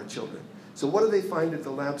all of our children. So what do they find at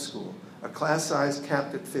the lab school? A class size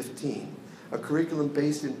capped at 15, a curriculum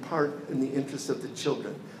based in part in the interest of the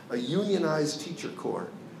children, a unionized teacher corps.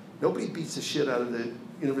 Nobody beats the shit out of the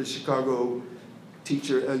University of Chicago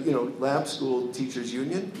lab school teachers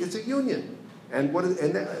union. It's a union. And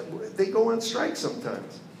they go on strike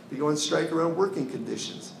sometimes. They go on strike around working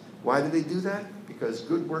conditions. Why do they do that? Because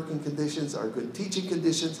good working conditions are good teaching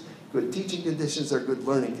conditions. Good teaching conditions are good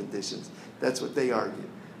learning conditions. That's what they argue.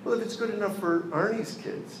 Well, if it's good enough for Arnie's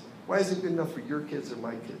kids, why isn't it good enough for your kids or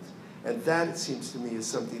my kids? And that, it seems to me, is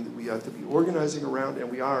something that we ought to be organizing around, and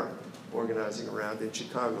we are organizing around in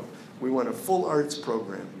Chicago. We want a full arts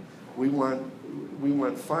program. We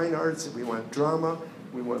want fine arts, and we want drama,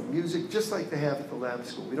 we want music, just like they have at the lab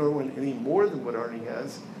school. We don't want any more than what Arnie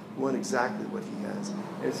has. We want exactly what he has.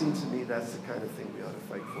 And it seems to me that's the kind of thing we ought to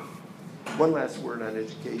fight for. One last word on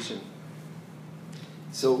education.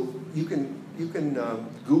 So you can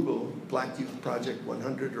Google Black Youth Project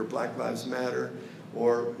 100 or Black Lives Matter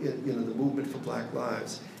or the Movement for Black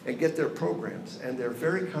Lives and get their programs. And they're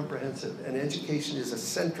very comprehensive. And education is a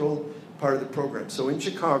central part of the program. So in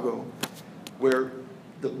Chicago, where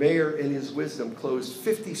the mayor, in his wisdom, closed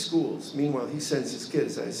 50 schools. Meanwhile, he sends his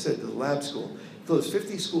kids, as I said, to the lab school. He closed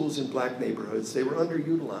 50 schools in black neighborhoods. They were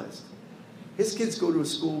underutilized. His kids go to a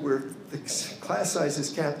school where the class size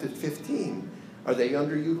is capped at 15. Are they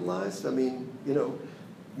underutilized? I mean,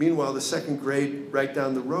 meanwhile, the second grade right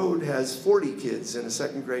down the road has 40 kids in a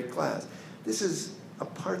second grade class. This is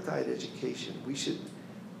apartheid education. We should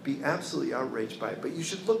be absolutely outraged by it. But you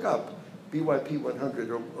should look up BYP 100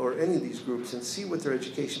 or any of these groups and see what their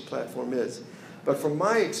education platform is. But from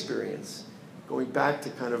my experience, going back to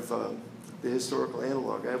kind of the historical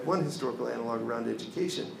analog, I have one historical analog around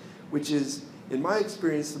education, which is, in my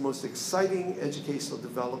experience, the most exciting educational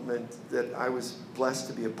development that I was blessed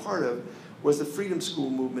to be a part of was the Freedom School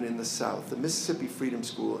movement in the South, the Mississippi Freedom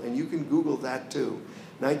School, and you can Google that too.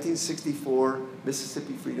 1964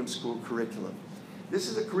 Mississippi Freedom School curriculum. This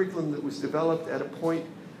is a curriculum that was developed at a point.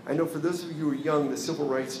 I know for those of you who are young, the civil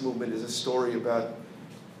rights movement is a story about,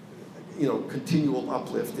 continual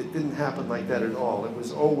uplift. It didn't happen like that at all. It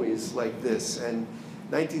was always like this. And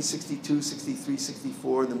 1962, 63,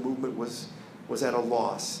 64, the movement was at a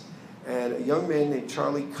loss. And a young man named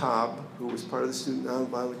Charlie Cobb, who was part of the Student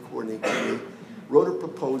Nonviolent Coordinating Committee, wrote a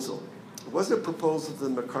proposal. It wasn't a proposal to the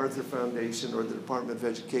MacArthur Foundation or the Department of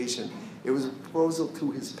Education. It was a proposal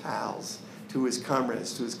to his pals, to his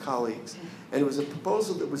comrades, to his colleagues. And it was a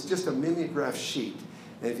proposal that was just a mimeograph sheet.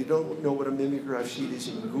 And if you don't know what a mimeograph sheet is,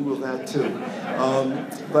 you can Google that too.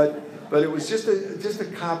 But it was just a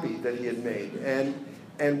copy that he had made.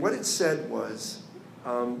 And what it said was,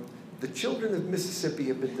 the children of Mississippi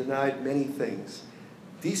have been denied many things.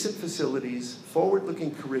 Decent facilities,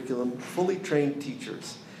 forward-looking curriculum, fully trained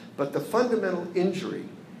teachers. But the fundamental injury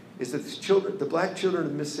is that the black children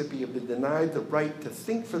of Mississippi have been denied the right to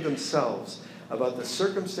think for themselves about the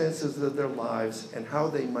circumstances of their lives and how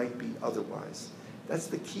they might be otherwise. That's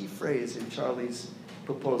the key phrase in Charlie's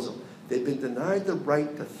proposal. They've been denied the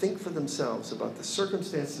right to think for themselves about the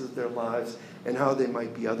circumstances of their lives and how they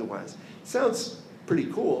might be otherwise. Sounds pretty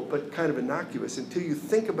cool, but kind of innocuous until you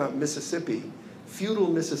think about Mississippi, feudal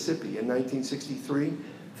Mississippi in 1963.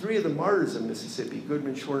 3 of the martyrs of Mississippi,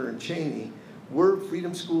 Goodman, Schwerner, and Cheney, were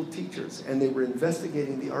Freedom School teachers, and they were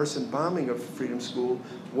investigating the arson bombing of Freedom School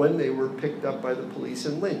when they were picked up by the police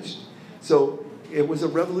and lynched. So it was a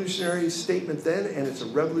revolutionary statement then, and it's a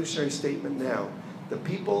revolutionary statement now. The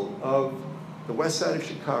people of the west side of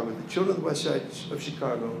Chicago, the children of the west side of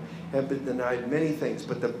Chicago, have been denied many things,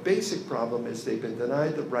 but the basic problem is they've been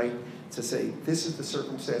denied the right to say, this is the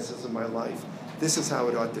circumstances of my life, this is how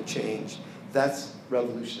it ought to change. That's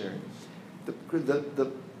revolutionary.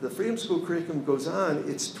 The Freedom School curriculum goes on,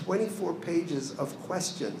 it's 24 pages of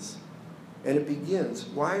questions, and it begins,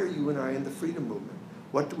 why are you and I in the freedom movement?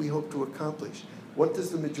 What do we hope to accomplish? What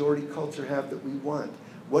does the majority culture have that we want?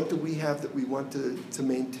 What do we have that we want to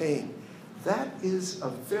maintain? That is a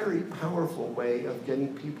very powerful way of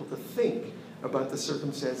getting people to think about the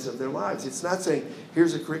circumstances of their lives. It's not saying,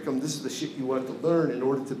 here's a curriculum, this is the shit you want to learn in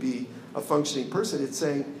order to be a functioning person. It's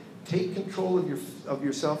saying, take control of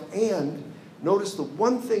yourself, and notice the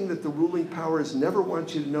one thing that the ruling powers never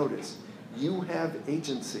want you to notice. You have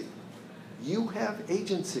agency. You have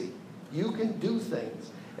agency. You can do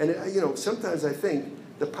things. And sometimes I think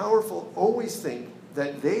the powerful always think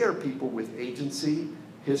that they are people with agency,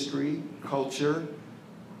 history, culture,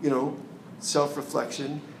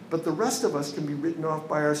 self-reflection, but the rest of us can be written off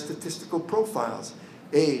by our statistical profiles,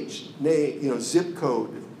 age, name, zip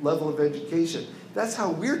code, level of education. That's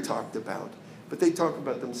how we're talked about, but they talk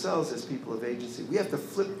about themselves as people of agency. We have to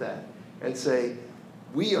flip that and say,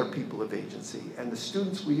 we are people of agency, and the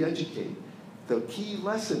students we educate, the key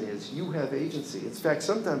lesson is you have agency. In fact,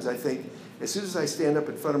 sometimes I think, as soon as I stand up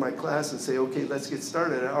in front of my class and say, okay, let's get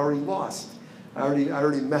started, I already lost. I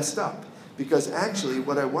already messed up. Because actually,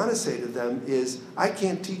 what I want to say to them is, I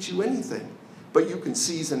can't teach you anything, but you can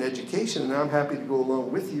seize an education, and I'm happy to go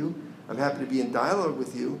along with you. I'm happy to be in dialogue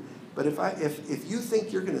with you. But if you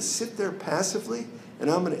think you're going to sit there passively, and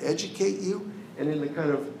I'm going to educate you, and in the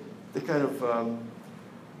kind of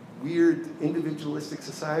weird individualistic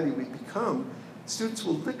society we've become, students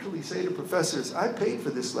will literally say to professors, I paid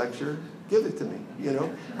for this lecture, give it to me,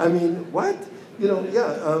 I mean, what?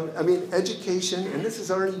 Education, and this is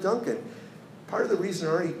Arnie Duncan. Part of the reason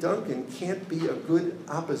Arnie Duncan can't be a good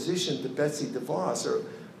opposition to Betsy DeVos, or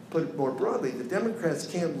put it more broadly, the Democrats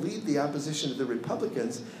can't lead the opposition to the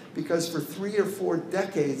Republicans because for 3 or 4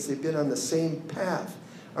 decades they've been on the same path.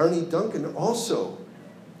 Arnie Duncan also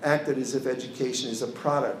acted as if education is a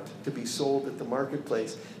product to be sold at the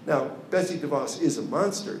marketplace. Now, Betsy DeVos is a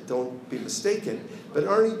monster, don't be mistaken, but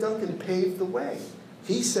Arnie Duncan paved the way.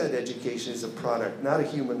 He said education is a product, not a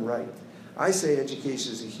human right. I say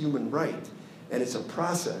education is a human right, and it's a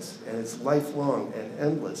process, and it's lifelong and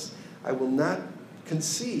endless. I will not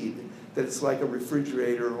concede that it's like a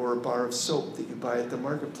refrigerator or a bar of soap that you buy at the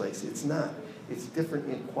marketplace. It's not. It's different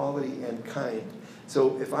in quality and kind.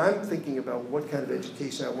 So if I'm thinking about what kind of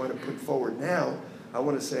education I want to put forward now, I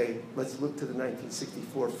want to say, let's look to the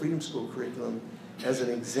 1964 Freedom School curriculum as an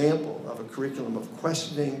example of a curriculum of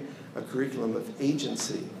questioning, a curriculum of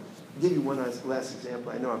agency. I'll give you one last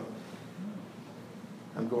example. I know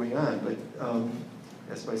I'm going on, but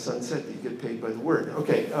as my son said, you get paid by the word.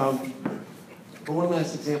 Okay, but one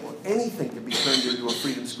last example. Anything can be turned into a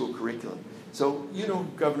Freedom School curriculum. So you know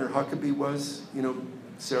who Governor Huckabee was?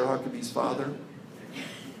 Sarah Huckabee's father?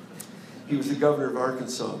 He was the governor of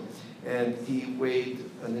Arkansas, and he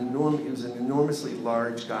was an enormously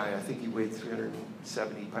large guy. I think he weighed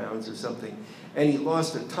 370 pounds or something, and he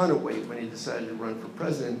lost a ton of weight when he decided to run for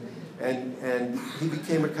president, and he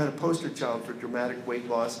became a kind of poster child for dramatic weight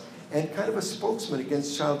loss and kind of a spokesman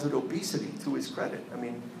against childhood obesity, to his credit. I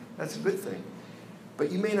mean, that's a good thing. But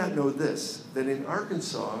you may not know this, that in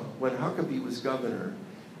Arkansas, when Huckabee was governor,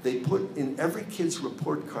 they put in every kid's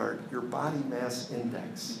report card your body mass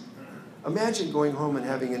index. Imagine going home and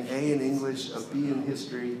having an A in English, a B in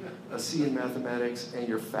history, a C in mathematics, and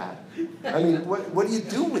you're fat. I mean, what do you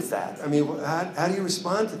do with that? I mean, how do you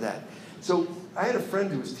respond to that? So I had a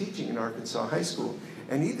friend who was teaching in Arkansas high school,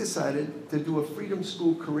 and he decided to do a Freedom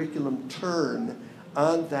School curriculum turn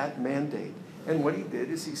on that mandate. And what he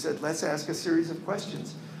did is he said, let's ask a series of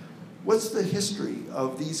questions. What's the history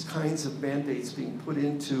of these kinds of mandates being put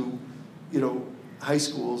into, high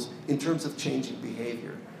schools in terms of changing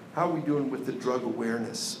behavior? How are we doing with the drug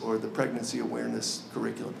awareness or the pregnancy awareness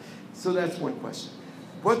curriculum? So that's one question.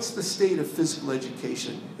 What's the state of physical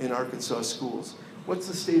education in Arkansas schools? What's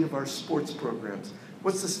the state of our sports programs?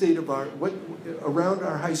 What's the state of around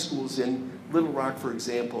our high schools in Little Rock, for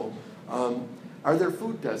example? Are there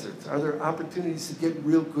food deserts? Are there opportunities to get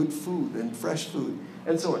real good food and fresh food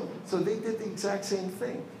and so on? So they did the exact same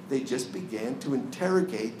thing. They just began to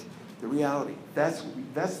interrogate the reality. That's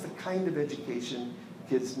the kind of education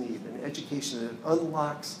kids need, an education that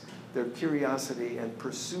unlocks their curiosity and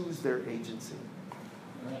pursues their agency.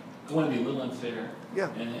 Right. I want to be a little unfair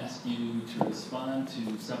and ask you to respond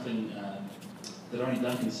to something that Arnie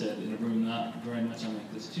Duncan said in a room not very much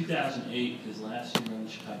unlike this. 2008, his last year in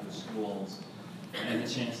the Chicago schools, I had a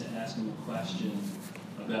chance to ask him a question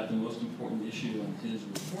about the most important issue on his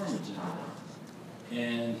reform agenda.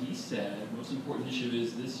 And he said, the most important issue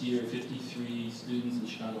is this year 53 students in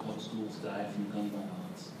Chicago public schools died from gun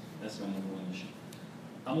violence. That's my number one issue.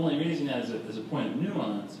 I'm only raising that as a point of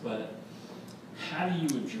nuance, but how do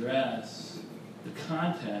you address the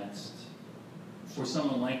context for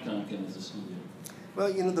someone like Duncan as a school leader?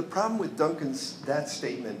 Well, the problem with that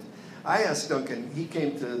statement, I asked Duncan, he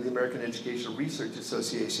came to the American Educational Research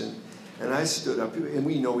Association, and I stood up, and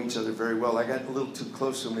we know each other very well. I got a little too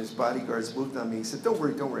close to him. His bodyguards moved on me. He said, don't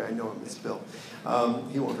worry, I know him, it's Bill.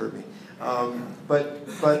 He won't hurt me.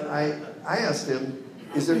 But I asked him,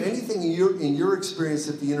 is there anything in your experience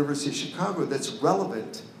at the University of Chicago that's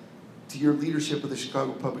relevant to your leadership of the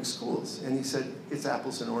Chicago Public Schools? And he said, it's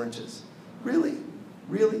apples and oranges. Really?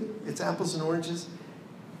 Really? It's apples and oranges?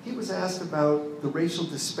 He was asked about the racial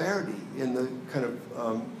disparity in the kind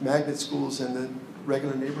of magnet schools and the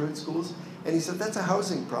regular neighborhood schools, and he said, that's a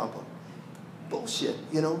housing problem. Bullshit,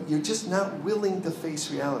 you're just not willing to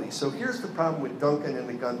face reality. So here's the problem with Duncan and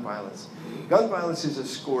the gun violence. Gun violence is a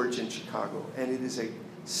scourge in Chicago, and it is a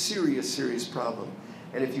serious, serious problem.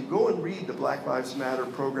 And if you go and read the Black Lives Matter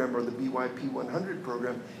program or the BYP 100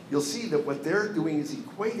 program, you'll see that what they're doing is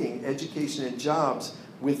equating education and jobs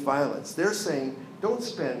with violence. They're saying, don't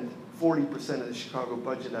spend 40% of the Chicago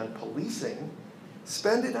budget on policing,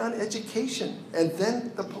 spend it on education, and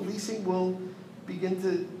then the policing will begin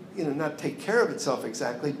to, not take care of itself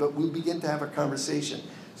exactly, but we'll begin to have a conversation.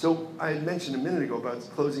 So I had mentioned a minute ago about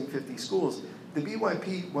closing 50 schools. The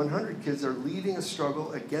BYP 100 kids are leading a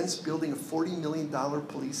struggle against building a $40 million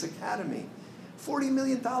police academy. $40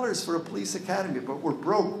 million for a police academy, but we're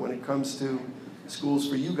broke when it comes to schools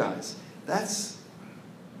for you guys. That's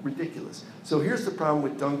ridiculous. So here's the problem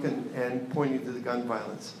with Duncan and pointing to the gun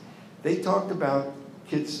violence. They talked about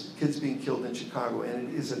kids being killed in Chicago, and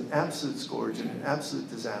it is an absolute scourge and an absolute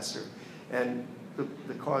disaster. And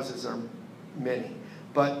the causes are many.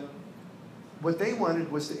 But what they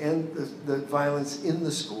wanted was to end the violence in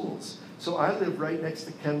the schools. So I live right next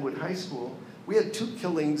to Kenwood High School. We had 2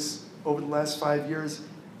 killings over the last 5 years,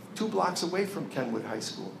 2 blocks away from Kenwood High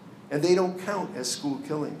School. And they don't count as school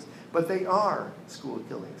killings, but they are school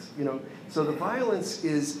killings. So the violence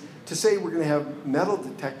is, to say we're going to have metal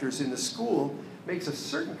detectors in the school makes a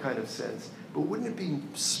certain kind of sense, but wouldn't it be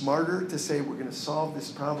smarter to say we're going to solve this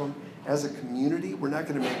problem as a community? We're not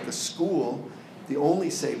going to make the school the only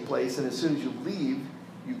safe place, and as soon as you leave,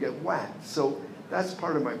 you get whacked. So that's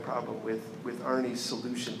part of my problem with Arnie's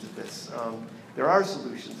solution to this. There are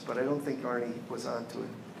solutions, but I don't think Arnie was onto it.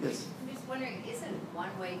 Yes? I'm just wondering, isn't one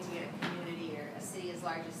way to get a community or a city as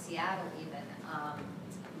large as Seattle even,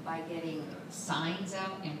 by getting signs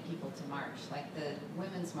out and people to march? Like the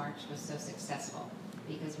Women's March was so successful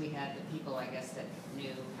because we had the people, I guess, that knew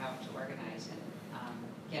how to organize and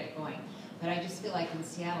get it going. But I just feel like in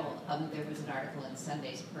Seattle, there was an article in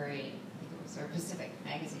Sunday's Parade, I think it was, or Pacific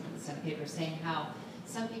Magazine in the Sun paper, saying how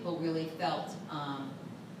some people really felt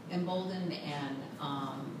emboldened and,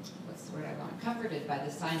 what's the word I want, comforted by the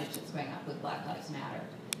signage that's going up with Black Lives Matter.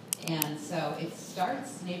 And so it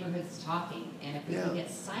starts neighborhoods talking, and if we can get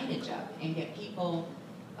signage up and get people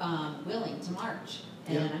willing to march,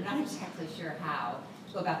 and I'm not exactly sure how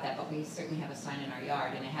to go about that, but we certainly have a sign in our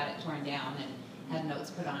yard, and I had it torn down and had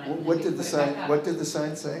notes put on it. What did the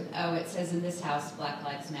sign say? Oh, it says in this house, Black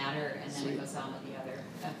Lives Matter, and then it goes on with a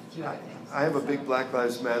few other things. I have a big Black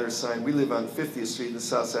Lives Matter sign. We live on 50th Street in the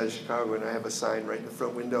south side of Chicago, and I have a sign right in the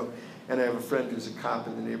front window. And I have a friend who's a cop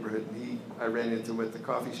in the neighborhood, and I ran into him at the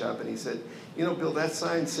coffee shop, and he said, Bill, that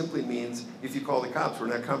sign simply means if you call the cops, we're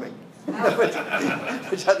not coming. Which I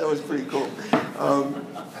thought was pretty cool.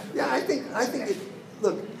 I think it,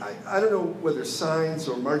 look, I don't know whether signs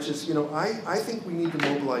or marches, I think we need to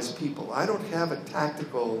mobilize people. I don't have a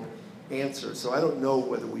tactical answer, so I don't know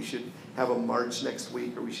whether we should have a march next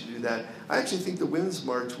week or we should do that. I actually think the Women's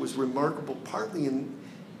March was remarkable, partly in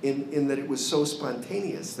in that it was so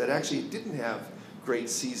spontaneous that actually it didn't have great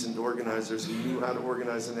seasoned organizers who knew how to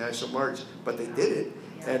organize a national march, but they did it,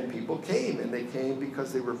 and people came, and they came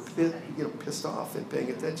because they were pissed off and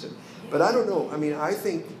paying attention. But I don't know. I mean, I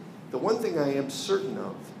think the one thing I am certain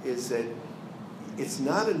of is that it's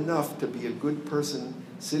not enough to be a good person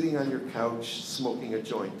sitting on your couch smoking a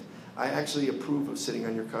joint. I actually approve of sitting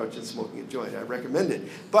on your couch and smoking a joint. I recommend it.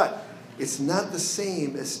 But it's not the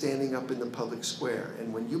same as standing up in the public square.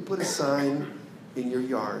 And when you put a sign in your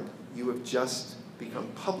yard, you have just become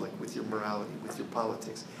public with your morality, with your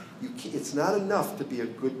politics. It's not enough to be a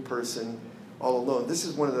good person all alone. This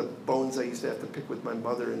is one of the bones I used to have to pick with my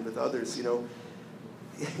mother and with others.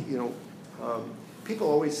 People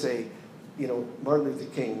always say, Martin Luther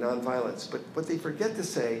King, nonviolence. But what they forget to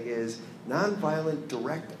say is nonviolent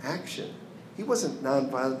direct action. He wasn't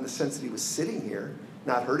nonviolent in the sense that he was sitting here,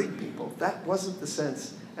 not hurting people. That wasn't the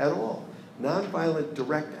sense at all. Nonviolent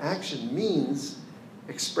direct action means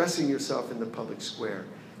expressing yourself in the public square.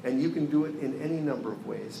 And you can do it in any number of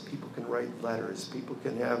ways. People can write letters. People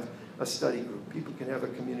can have a study group. People can have a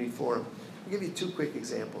community forum. I'll give you two quick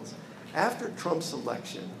examples. After Trump's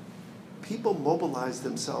election, people mobilized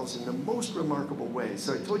themselves in the most remarkable ways.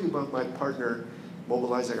 So I told you about my partner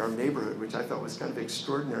mobilizing our neighborhood, which I thought was kind of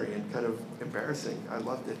extraordinary and kind of embarrassing. I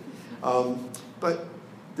loved it. But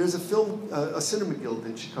there's a cinema guild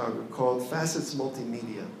in Chicago called Facets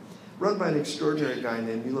Multimedia, run by an extraordinary guy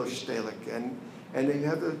named Milos Stalik. And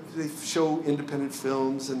they show independent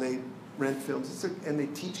films, and they rent films, and they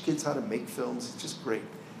teach kids how to make films. It's just great.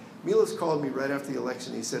 Milos called me right after the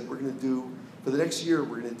election. He said, for the next year,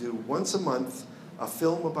 we're going to do once a month a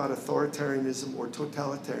film about authoritarianism or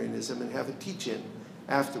totalitarianism and have a teach-in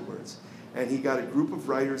afterwards. And he got a group of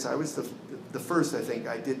writers. I was the first, I think.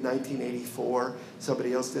 I did 1984.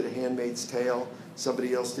 Somebody else did A Handmaid's Tale.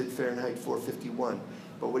 Somebody else did Fahrenheit 451.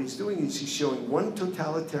 But what he's doing is he's showing one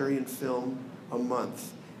totalitarian film a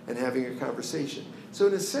month and having a conversation. So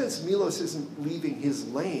in a sense, Milos isn't leaving his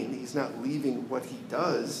lane. He's not leaving what he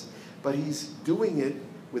does, but he's doing it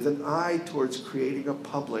with an eye towards creating a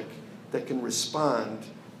public that can respond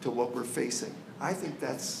to what we're facing. I think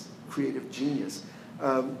that's creative genius.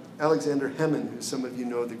 Alexander Hemon, who some of you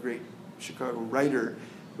know, the great Chicago writer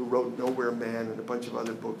who wrote Nowhere Man and a bunch of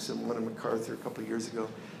other books and won a MacArthur a couple of years ago,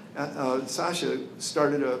 Sasha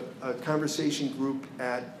started a conversation group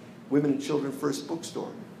at Women and Children First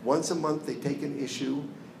Bookstore. Once a month they take an issue,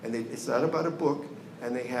 and it's not about a book,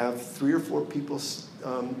 and they have 3 or 4 people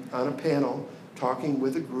on a panel talking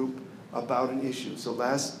with a group about an issue. So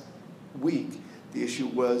last week, the issue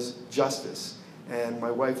was justice, and my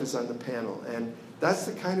wife is on the panel. And that's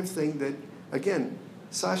the kind of thing that, again,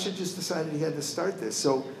 Sasha just decided he had to start this.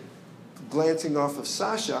 So glancing off of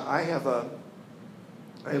Sasha, I have a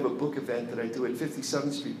book event that I do at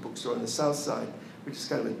 57th Street Bookstore on the south side, which is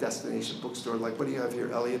kind of a destination bookstore. Like, what do you have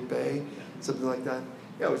here, Elliott Bay? Something like that?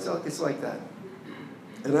 Yeah, it's like that.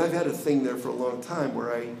 And I've had a thing there for a long time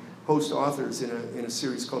where I host authors in a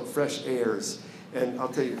series called Fresh Ayers. And I'll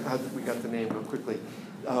tell you how we got the name real quickly.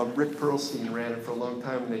 Rick Perlstein ran it for a long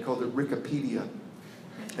time, and they called it Rickopedia.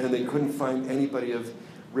 And they couldn't find anybody of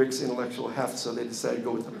Rick's intellectual heft, so they decided to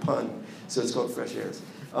go with the pun. So it's called Fresh Ayers.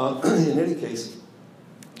 In any case,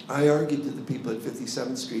 I argued to the people at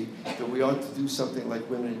 57th Street that we ought to do something like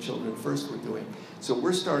Women and Children First were doing. So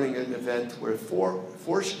we're starting an event where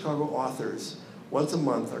four Chicago authors, once a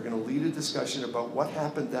month, are going to lead a discussion about what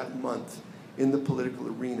happened that month in the political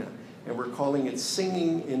arena. And we're calling it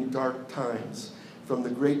Singing in Dark Times, from the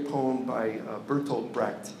great poem by Bertolt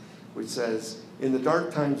Brecht, which says, "In the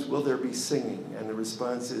dark times will there be singing?" And the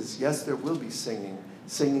response is, yes, there will be singing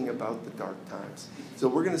about the dark times. So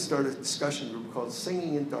we're going to start a discussion group called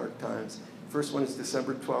Singing in Dark Times. First one is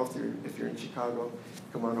December 12th. If you're in Chicago,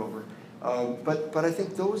 come on over. But I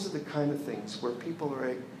think those are the kind of things where people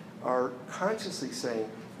are consciously saying,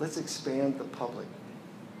 let's expand the public.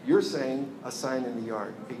 You're saying a sign in the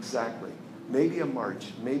yard. Exactly. Maybe a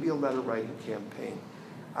march, maybe a letter writing campaign.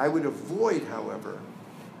 I would avoid, however,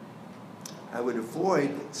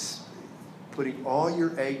 putting all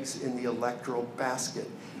your eggs in the electoral basket.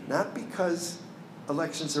 Not because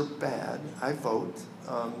elections are bad. I vote.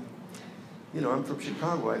 I'm from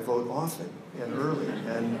Chicago. I vote often and early,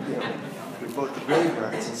 and we vote the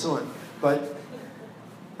graveyards and so on. But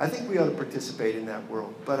I think we ought to participate in that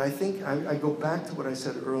world. But I think I go back to what I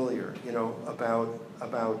said earlier, about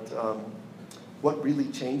what really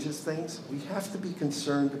changes things. We have to be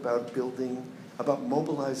concerned about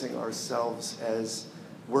mobilizing ourselves as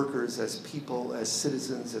workers, as people, as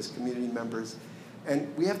citizens, as community members. And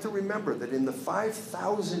we have to remember that in the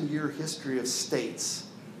 5,000-year history of states,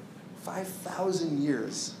 5,000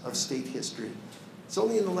 years of state history. It's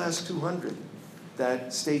only in the last 200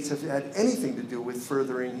 that states have had anything to do with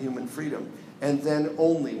furthering human freedom, and then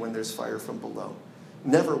only when there's fire from below.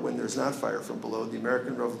 Never when there's not fire from below. The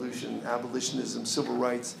American Revolution, abolitionism, civil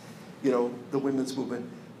rights, the women's movement.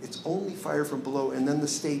 It's only fire from below, and then the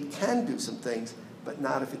state can do some things, but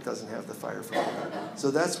not if it doesn't have the fire from below. So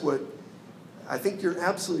that's what, I think you're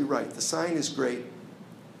absolutely right. The sign is great.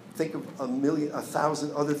 Think of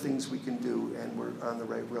 1,000 other things we can do, and we're on the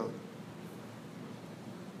right road.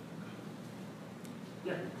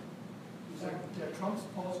 Yeah. Trump's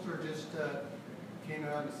pollster just came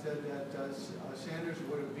out and said that Sanders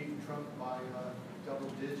would have beaten Trump by double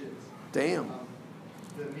digits. Damn.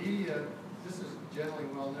 The media, this is generally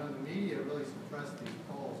well known, the media really suppressed these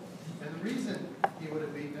polls. And the reason he would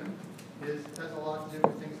have beaten him has a lot to do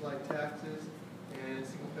with things like taxes and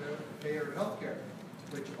single-payer health care,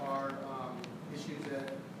 which are issues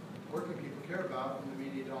that working people care about and the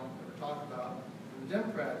media don't ever talk about. And the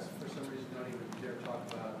Democrats, for some reason, don't even dare talk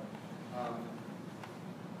about it.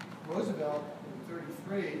 Roosevelt, in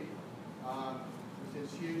 33, with his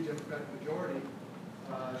huge Democratic majority,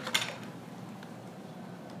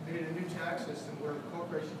 made a new tax system where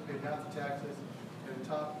corporations paid half the taxes and the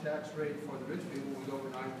top tax rate for the rich people was over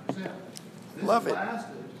 9%. This lasted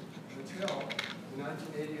until the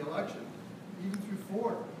 1980 election. Even through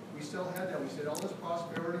Ford, we still had that. We said all this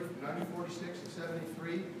prosperity from 1946 to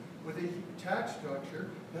 73 with a tax structure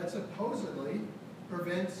that supposedly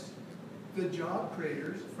prevents the job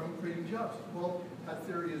creators from creating jobs. Well, that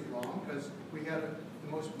theory is wrong because we had the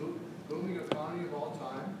most booming economy of all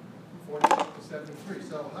time from 46 to 73.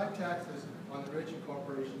 So high taxes on the rich and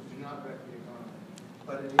corporations do not wreck the economy.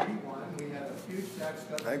 But in 81, we had a huge tax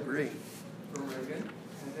cut. I agree. From Reagan.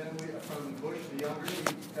 And then from Bush the younger, we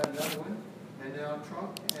had another one. And now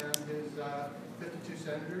Trump and his 52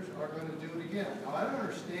 senators are going to do it again. Now, I don't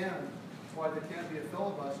understand why there can't be a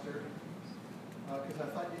filibuster, because I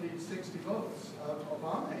thought you need 60 votes.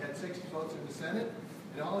 Obama had 60 votes in the Senate,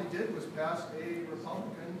 and all he did was pass a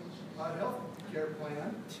Republican health care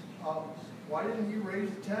plan. Why didn't you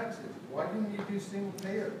raise the taxes? Why didn't you do single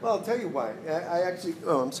payer? Well, I'll tell you why. I actually,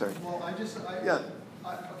 I'm sorry. Well, I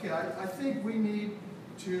think we need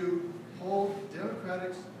to hold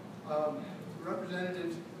Democratic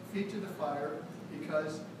representatives' feet to the fire,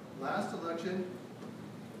 because last election,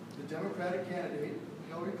 the Democratic candidate,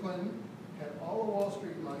 Hillary Clinton, had all the Wall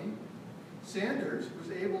Street money. Sanders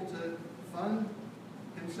was able to fund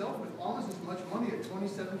himself with almost as much money at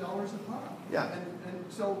 $27 a pop. Yeah. And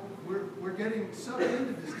so we're getting sucked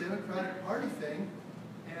into this Democratic Party thing,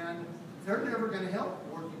 and they're never going to help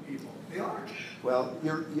working people. They aren't. Well,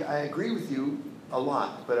 I agree with you a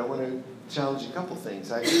lot, but I want to challenge a couple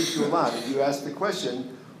things. I agree with you a lot. And you asked the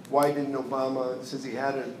question, why didn't Obama, since he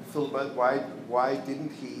had a filibuster, why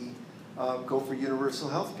didn't he go for universal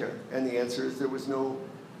health care? And the answer is there was no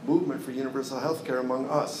movement for universal health care among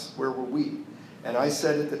us. Where were we? And I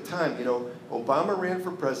said at the time, Obama ran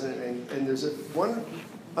for president, and there's one,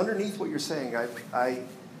 underneath what you're saying, I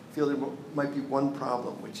feel there might be one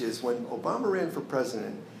problem, which is when Obama ran for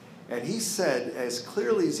president, and he said as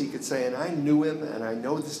clearly as he could say, and I knew him, and I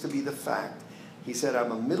know this to be the fact, he said,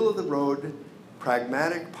 I'm a middle-of-the-road,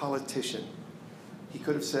 pragmatic politician. He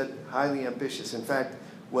could have said highly ambitious. In fact,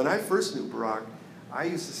 when I first knew Barack, I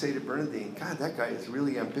used to say to Bernadine, God, that guy is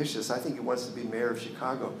really ambitious. I think he wants to be mayor of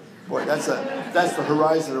Chicago. Boy, that's the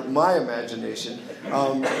horizon of my imagination.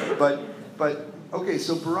 But okay,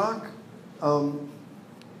 so Barack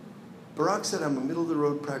said, I'm a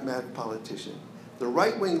middle-of-the-road, pragmatic politician. The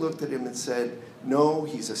right wing looked at him and said, no,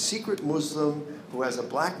 he's a secret Muslim who has a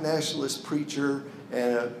black nationalist preacher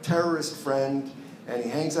and a terrorist friend, and he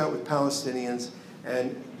hangs out with Palestinians,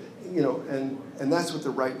 and that's what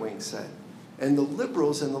the right wing said. And the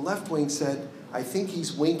liberals and the left wing said, I think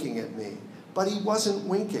he's winking at me. But he wasn't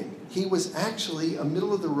winking. He was actually a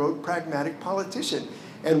middle-of-the-road, pragmatic politician.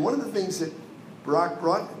 And one of the things that Barack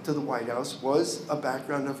brought to the White House was a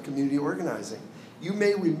background of community organizing. You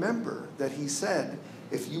may remember that he said,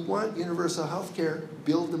 if you want universal health care,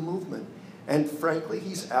 build the movement. And frankly,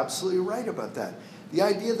 he's absolutely right about that. The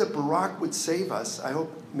idea that Barack would save us, I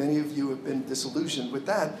hope many of you have been disillusioned with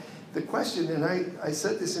that. The question, and I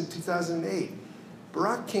said this in 2008,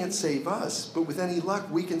 Barack can't save us, but with any luck,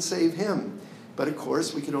 we can save him. But of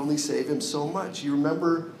course, we can only save him so much. You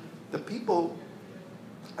remember the people,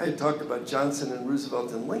 I had talked about Johnson and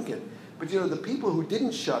Roosevelt and Lincoln, but the people who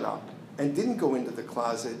didn't shut up and didn't go into the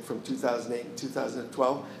closet from 2008 and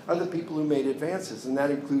 2012 are the people who made advances, and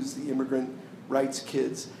that includes the immigrant rights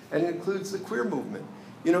kids, and it includes the queer movement.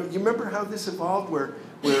 You remember how this evolved, where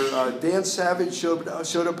where Dan Savage showed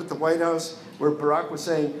up at the White House, where Barack was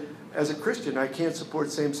saying, as a Christian, I can't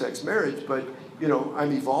support same-sex marriage, but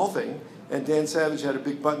I'm evolving. And Dan Savage had a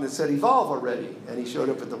big button that said, evolve already. And he showed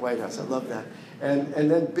up at the White House. I love that. And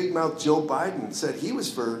then big mouth Joe Biden said he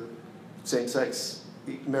was for same-sex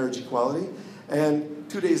marriage equality. And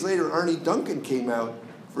 2 days later, Arnie Duncan came out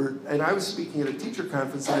and I was speaking at a teacher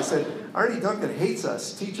conference, and I said, Arnie Duncan hates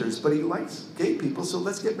us teachers, but he likes gay people, so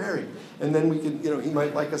let's get married. And then we can, he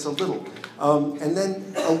might like us a little. And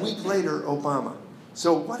then a week later, Obama.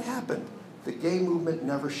 So what happened? The gay movement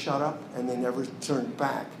never shut up, and they never turned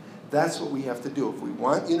back. That's what we have to do. If we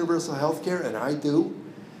want universal health care, and I do,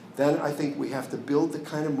 then I think we have to build the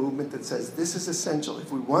kind of movement that says this is essential.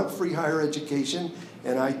 If we want free higher education,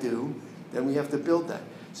 and I do, then we have to build that.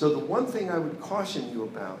 So the one thing I would caution you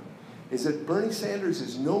about is that Bernie Sanders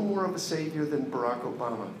is no more of a savior than Barack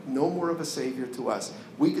Obama, no more of a savior to us.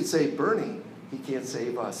 We could say Bernie, he can't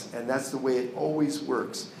save us, and that's the way it always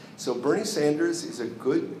works. So Bernie Sanders is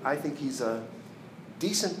I think he's a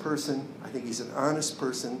decent person. I think he's an honest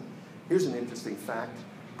person. Here's an interesting fact.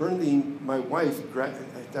 Bernadine, my wife,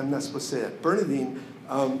 I'm not supposed to say that. Bernadine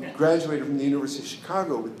graduated from the University of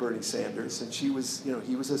Chicago with Bernie Sanders, and she was,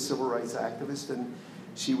 he was a civil rights activist, and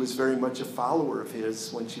she was very much a follower of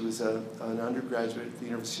his when she was an undergraduate at the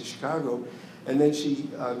University of Chicago. And then she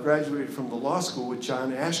graduated from the law school with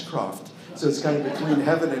John Ashcroft. So it's kind of between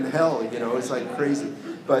heaven and hell, it's like crazy.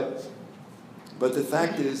 But the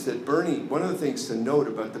fact is that Bernie, one of the things to note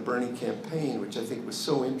about the Bernie campaign, which I think was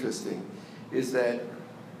so interesting, is that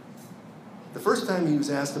the first time he was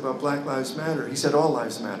asked about Black Lives Matter, he said all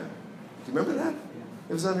lives matter. Do you remember that?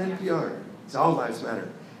 It was on NPR. It's all lives matter.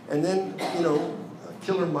 And then,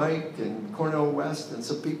 Killer Mike and Cornel West and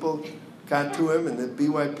some people got to him, and the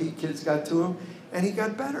BYP kids got to him, and he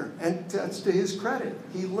got better. And that's to his credit.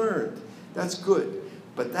 He learned. That's good.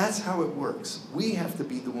 But that's how it works. We have to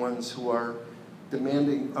be the ones who are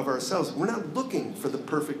demanding of ourselves. We're not looking for the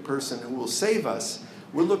perfect person who will save us.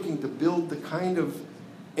 We're looking to build the kind of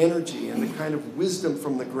energy and the kind of wisdom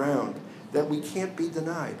from the ground that we can't be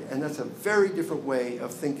denied. And that's a very different way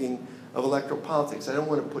of thinking of electoral politics. I don't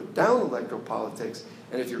want to put down electoral politics.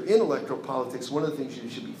 And if you're in electoral politics, one of the things you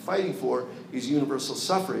should be fighting for is universal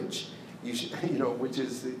suffrage, which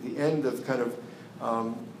is the end of kind of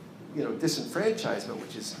disenfranchisement,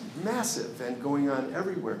 which is massive and going on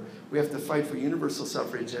everywhere. We have to fight for universal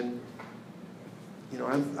suffrage. And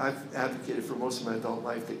I've advocated for most of my adult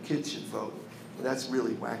life that kids should vote. And that's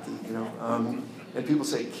really wacky, And people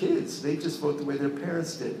say, kids, they just vote the way their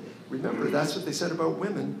parents did. Remember, that's what they said about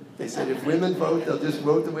women. They said if women vote, they'll just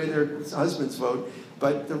vote the way their husbands vote.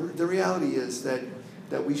 But the reality is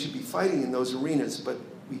that we should be fighting in those arenas, but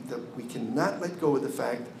we cannot let go of the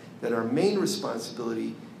fact that our main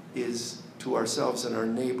responsibility is to ourselves and our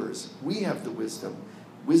neighbors. We have the wisdom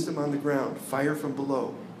on the ground, fire from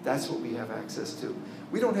below. That's what we have access to.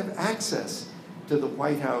 We don't have access to the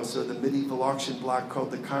White House or the medieval auction block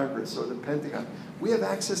called the Congress or the Pentagon. We have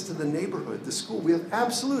access to the neighborhood, the school. We have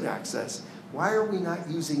absolute access. Why are we not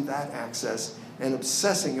using that access and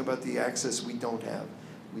obsessing about the access we don't have?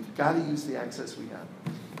 We've got to use the access we have.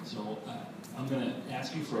 So I'm going to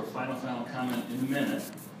ask you for a final comment in a minute.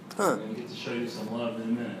 I'm going to get to show you some love in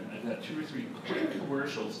a minute. I've got 2 or 3 quick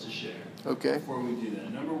commercials to share before we do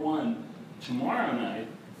that. Number one, tomorrow night,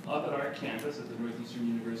 up at our campus, at the Northeastern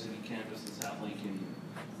University campus in South Lincoln,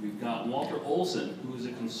 we've got Walter Olson, who is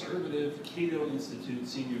a conservative Cato Institute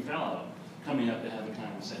senior fellow, coming up to have a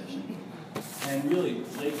conversation. And really,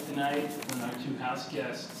 late tonight, when our 2 house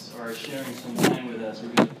guests are sharing some wine with us, we're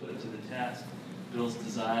going to put it to the test, Bill's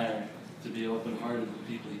desire to be open-hearted with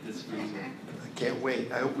people he disagrees with. I can't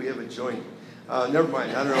wait. I hope we have a joint. Never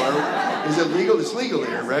mind. I don't know. Is it legal? It's legal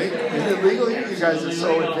here, right? Is it legal here? You guys are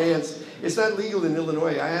so advanced. It's not legal in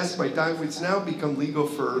Illinois. I asked my doctor. It's now become legal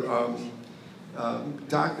for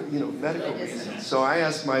medical reasons. So I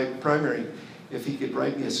asked my primary if he could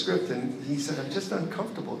write me a script, and he said, I'm just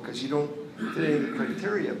uncomfortable because you don't fit any of the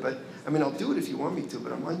criteria. But I'll do it if you want me to,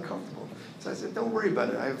 but I'm uncomfortable. So I said, don't worry about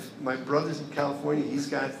it. I have my brother's in California. He's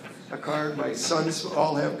got a card. My sons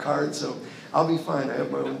all have cards, so I'll be fine. I have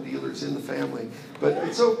my own dealers in the family. But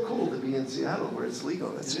it's so cool to be in Seattle where it's legal.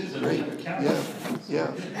 That's great.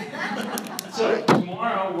 Yeah. So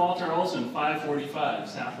tomorrow, Walter Olson, 5:45,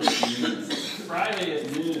 South Lake Union. Friday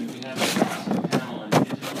at noon, we have a awesome panel on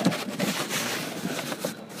digital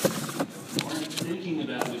ethics. If you aren't thinking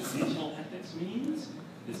about what digital ethics means,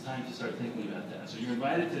 it's time to start thinking about that. So you're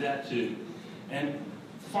invited to that too. And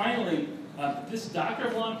finally, this Doctor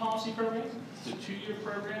of Law and Policy program, it's a 2-year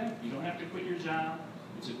program. You don't have to quit your job.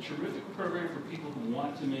 It's a terrific program for people who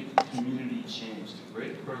want to make community change. It's a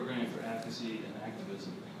great program for advocacy and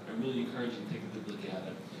activism. I really encourage you to take a good look at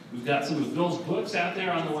it. We've got some of Bill's books out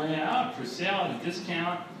there on the way out for sale at a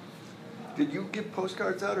discount. Did you give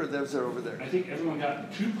postcards out, or those are over there? I think everyone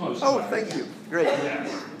got 2 postcards. Oh, thank you. Great.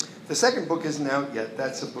 Yes. The second book isn't out yet.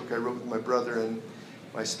 That's a book I wrote with my brother and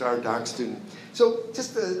my star doc student. So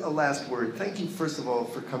just a last word. Thank you, first of all,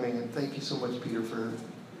 for coming, and thank you so much, Peter, for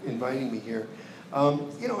inviting me here.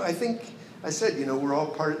 I think I said, we're all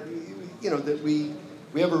part, that we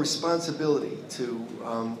have a responsibility to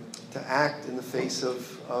act in the face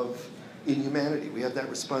of inhumanity. We have that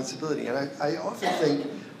responsibility. And I often think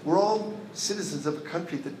we're all citizens of a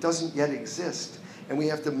country that doesn't yet exist. And we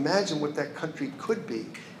have to imagine what that country could be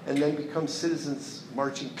and then become citizens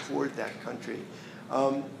marching toward that country.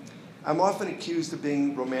 I'm often accused of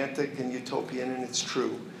being romantic and utopian, and it's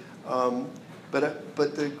true.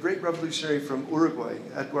 But the great revolutionary from Uruguay,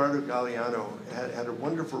 Eduardo Galeano, had a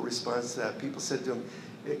wonderful response to that. People said to him,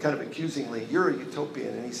 kind of accusingly, "You're a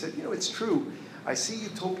utopian." And he said, it's true. I see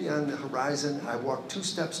utopia on the horizon. I walk 2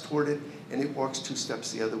 steps toward it, and it walks 2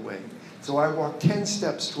 steps the other way. So I walk 10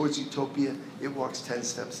 steps towards utopia. It walks 10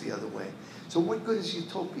 steps the other way. So what good is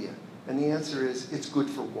utopia? And the answer is, it's good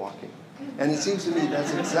for walking. And it seems to me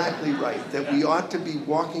that's exactly right, that we ought to be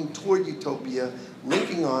walking toward utopia,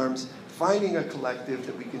 linking arms, finding a collective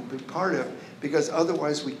that we can be part of, because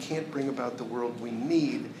otherwise we can't bring about the world we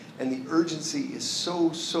need. And the urgency is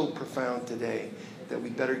so, so profound today that we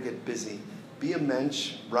better get busy. Be a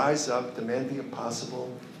mensch, rise up, demand the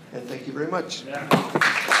impossible, and thank you very much. Yeah.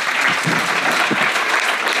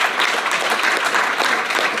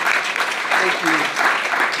 Thank you.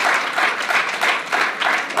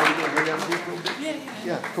 Are you going to bring down people?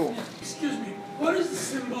 Yeah, cool. Excuse me, what is the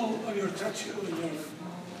symbol of your tattoo in your...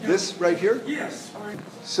 This right here? Yes.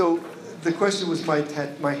 So the question was my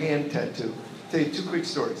hand tattoo. I'll tell you 2 quick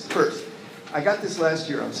stories. First, I got this last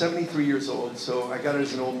year. I'm 73 years old, so I got it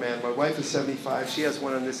as an old man. My wife is 75. She has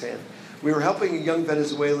one on this hand. We were helping a young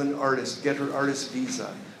Venezuelan artist get her artist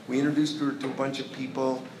visa. We introduced her to a bunch of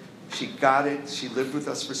people. She got it. She lived with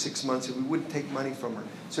us for 6 months, and we wouldn't take money from her.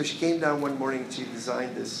 So she came down one morning, and she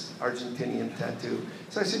designed this Argentinian tattoo.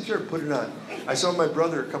 So I said, sure, put it on. I saw my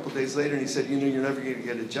brother a couple days later, and he said, you're never going to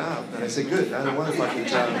get a job. And I said, good, I don't want a fucking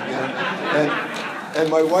job. And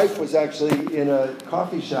my wife was actually in a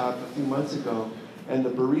coffee shop a few months ago, and the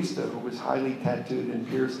barista, who was highly tattooed and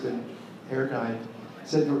pierced and hair dyed,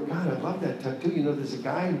 said to her, God, I love that tattoo. There's a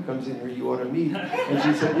guy who comes in here you ought to meet. And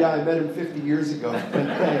she said, yeah, I met him 50 years ago.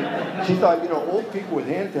 And she thought, old people with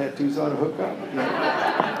hand tattoos ought to hook up.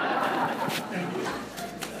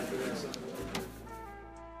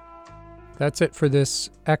 That's it for this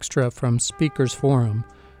extra from Speakers Forum.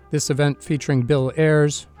 This event featuring Bill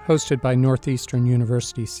Ayers, hosted by Northeastern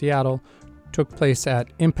University, Seattle, took place at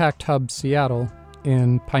Impact Hub Seattle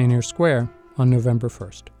in Pioneer Square on November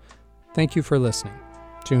 1st. Thank you for listening.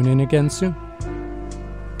 Tune in again soon.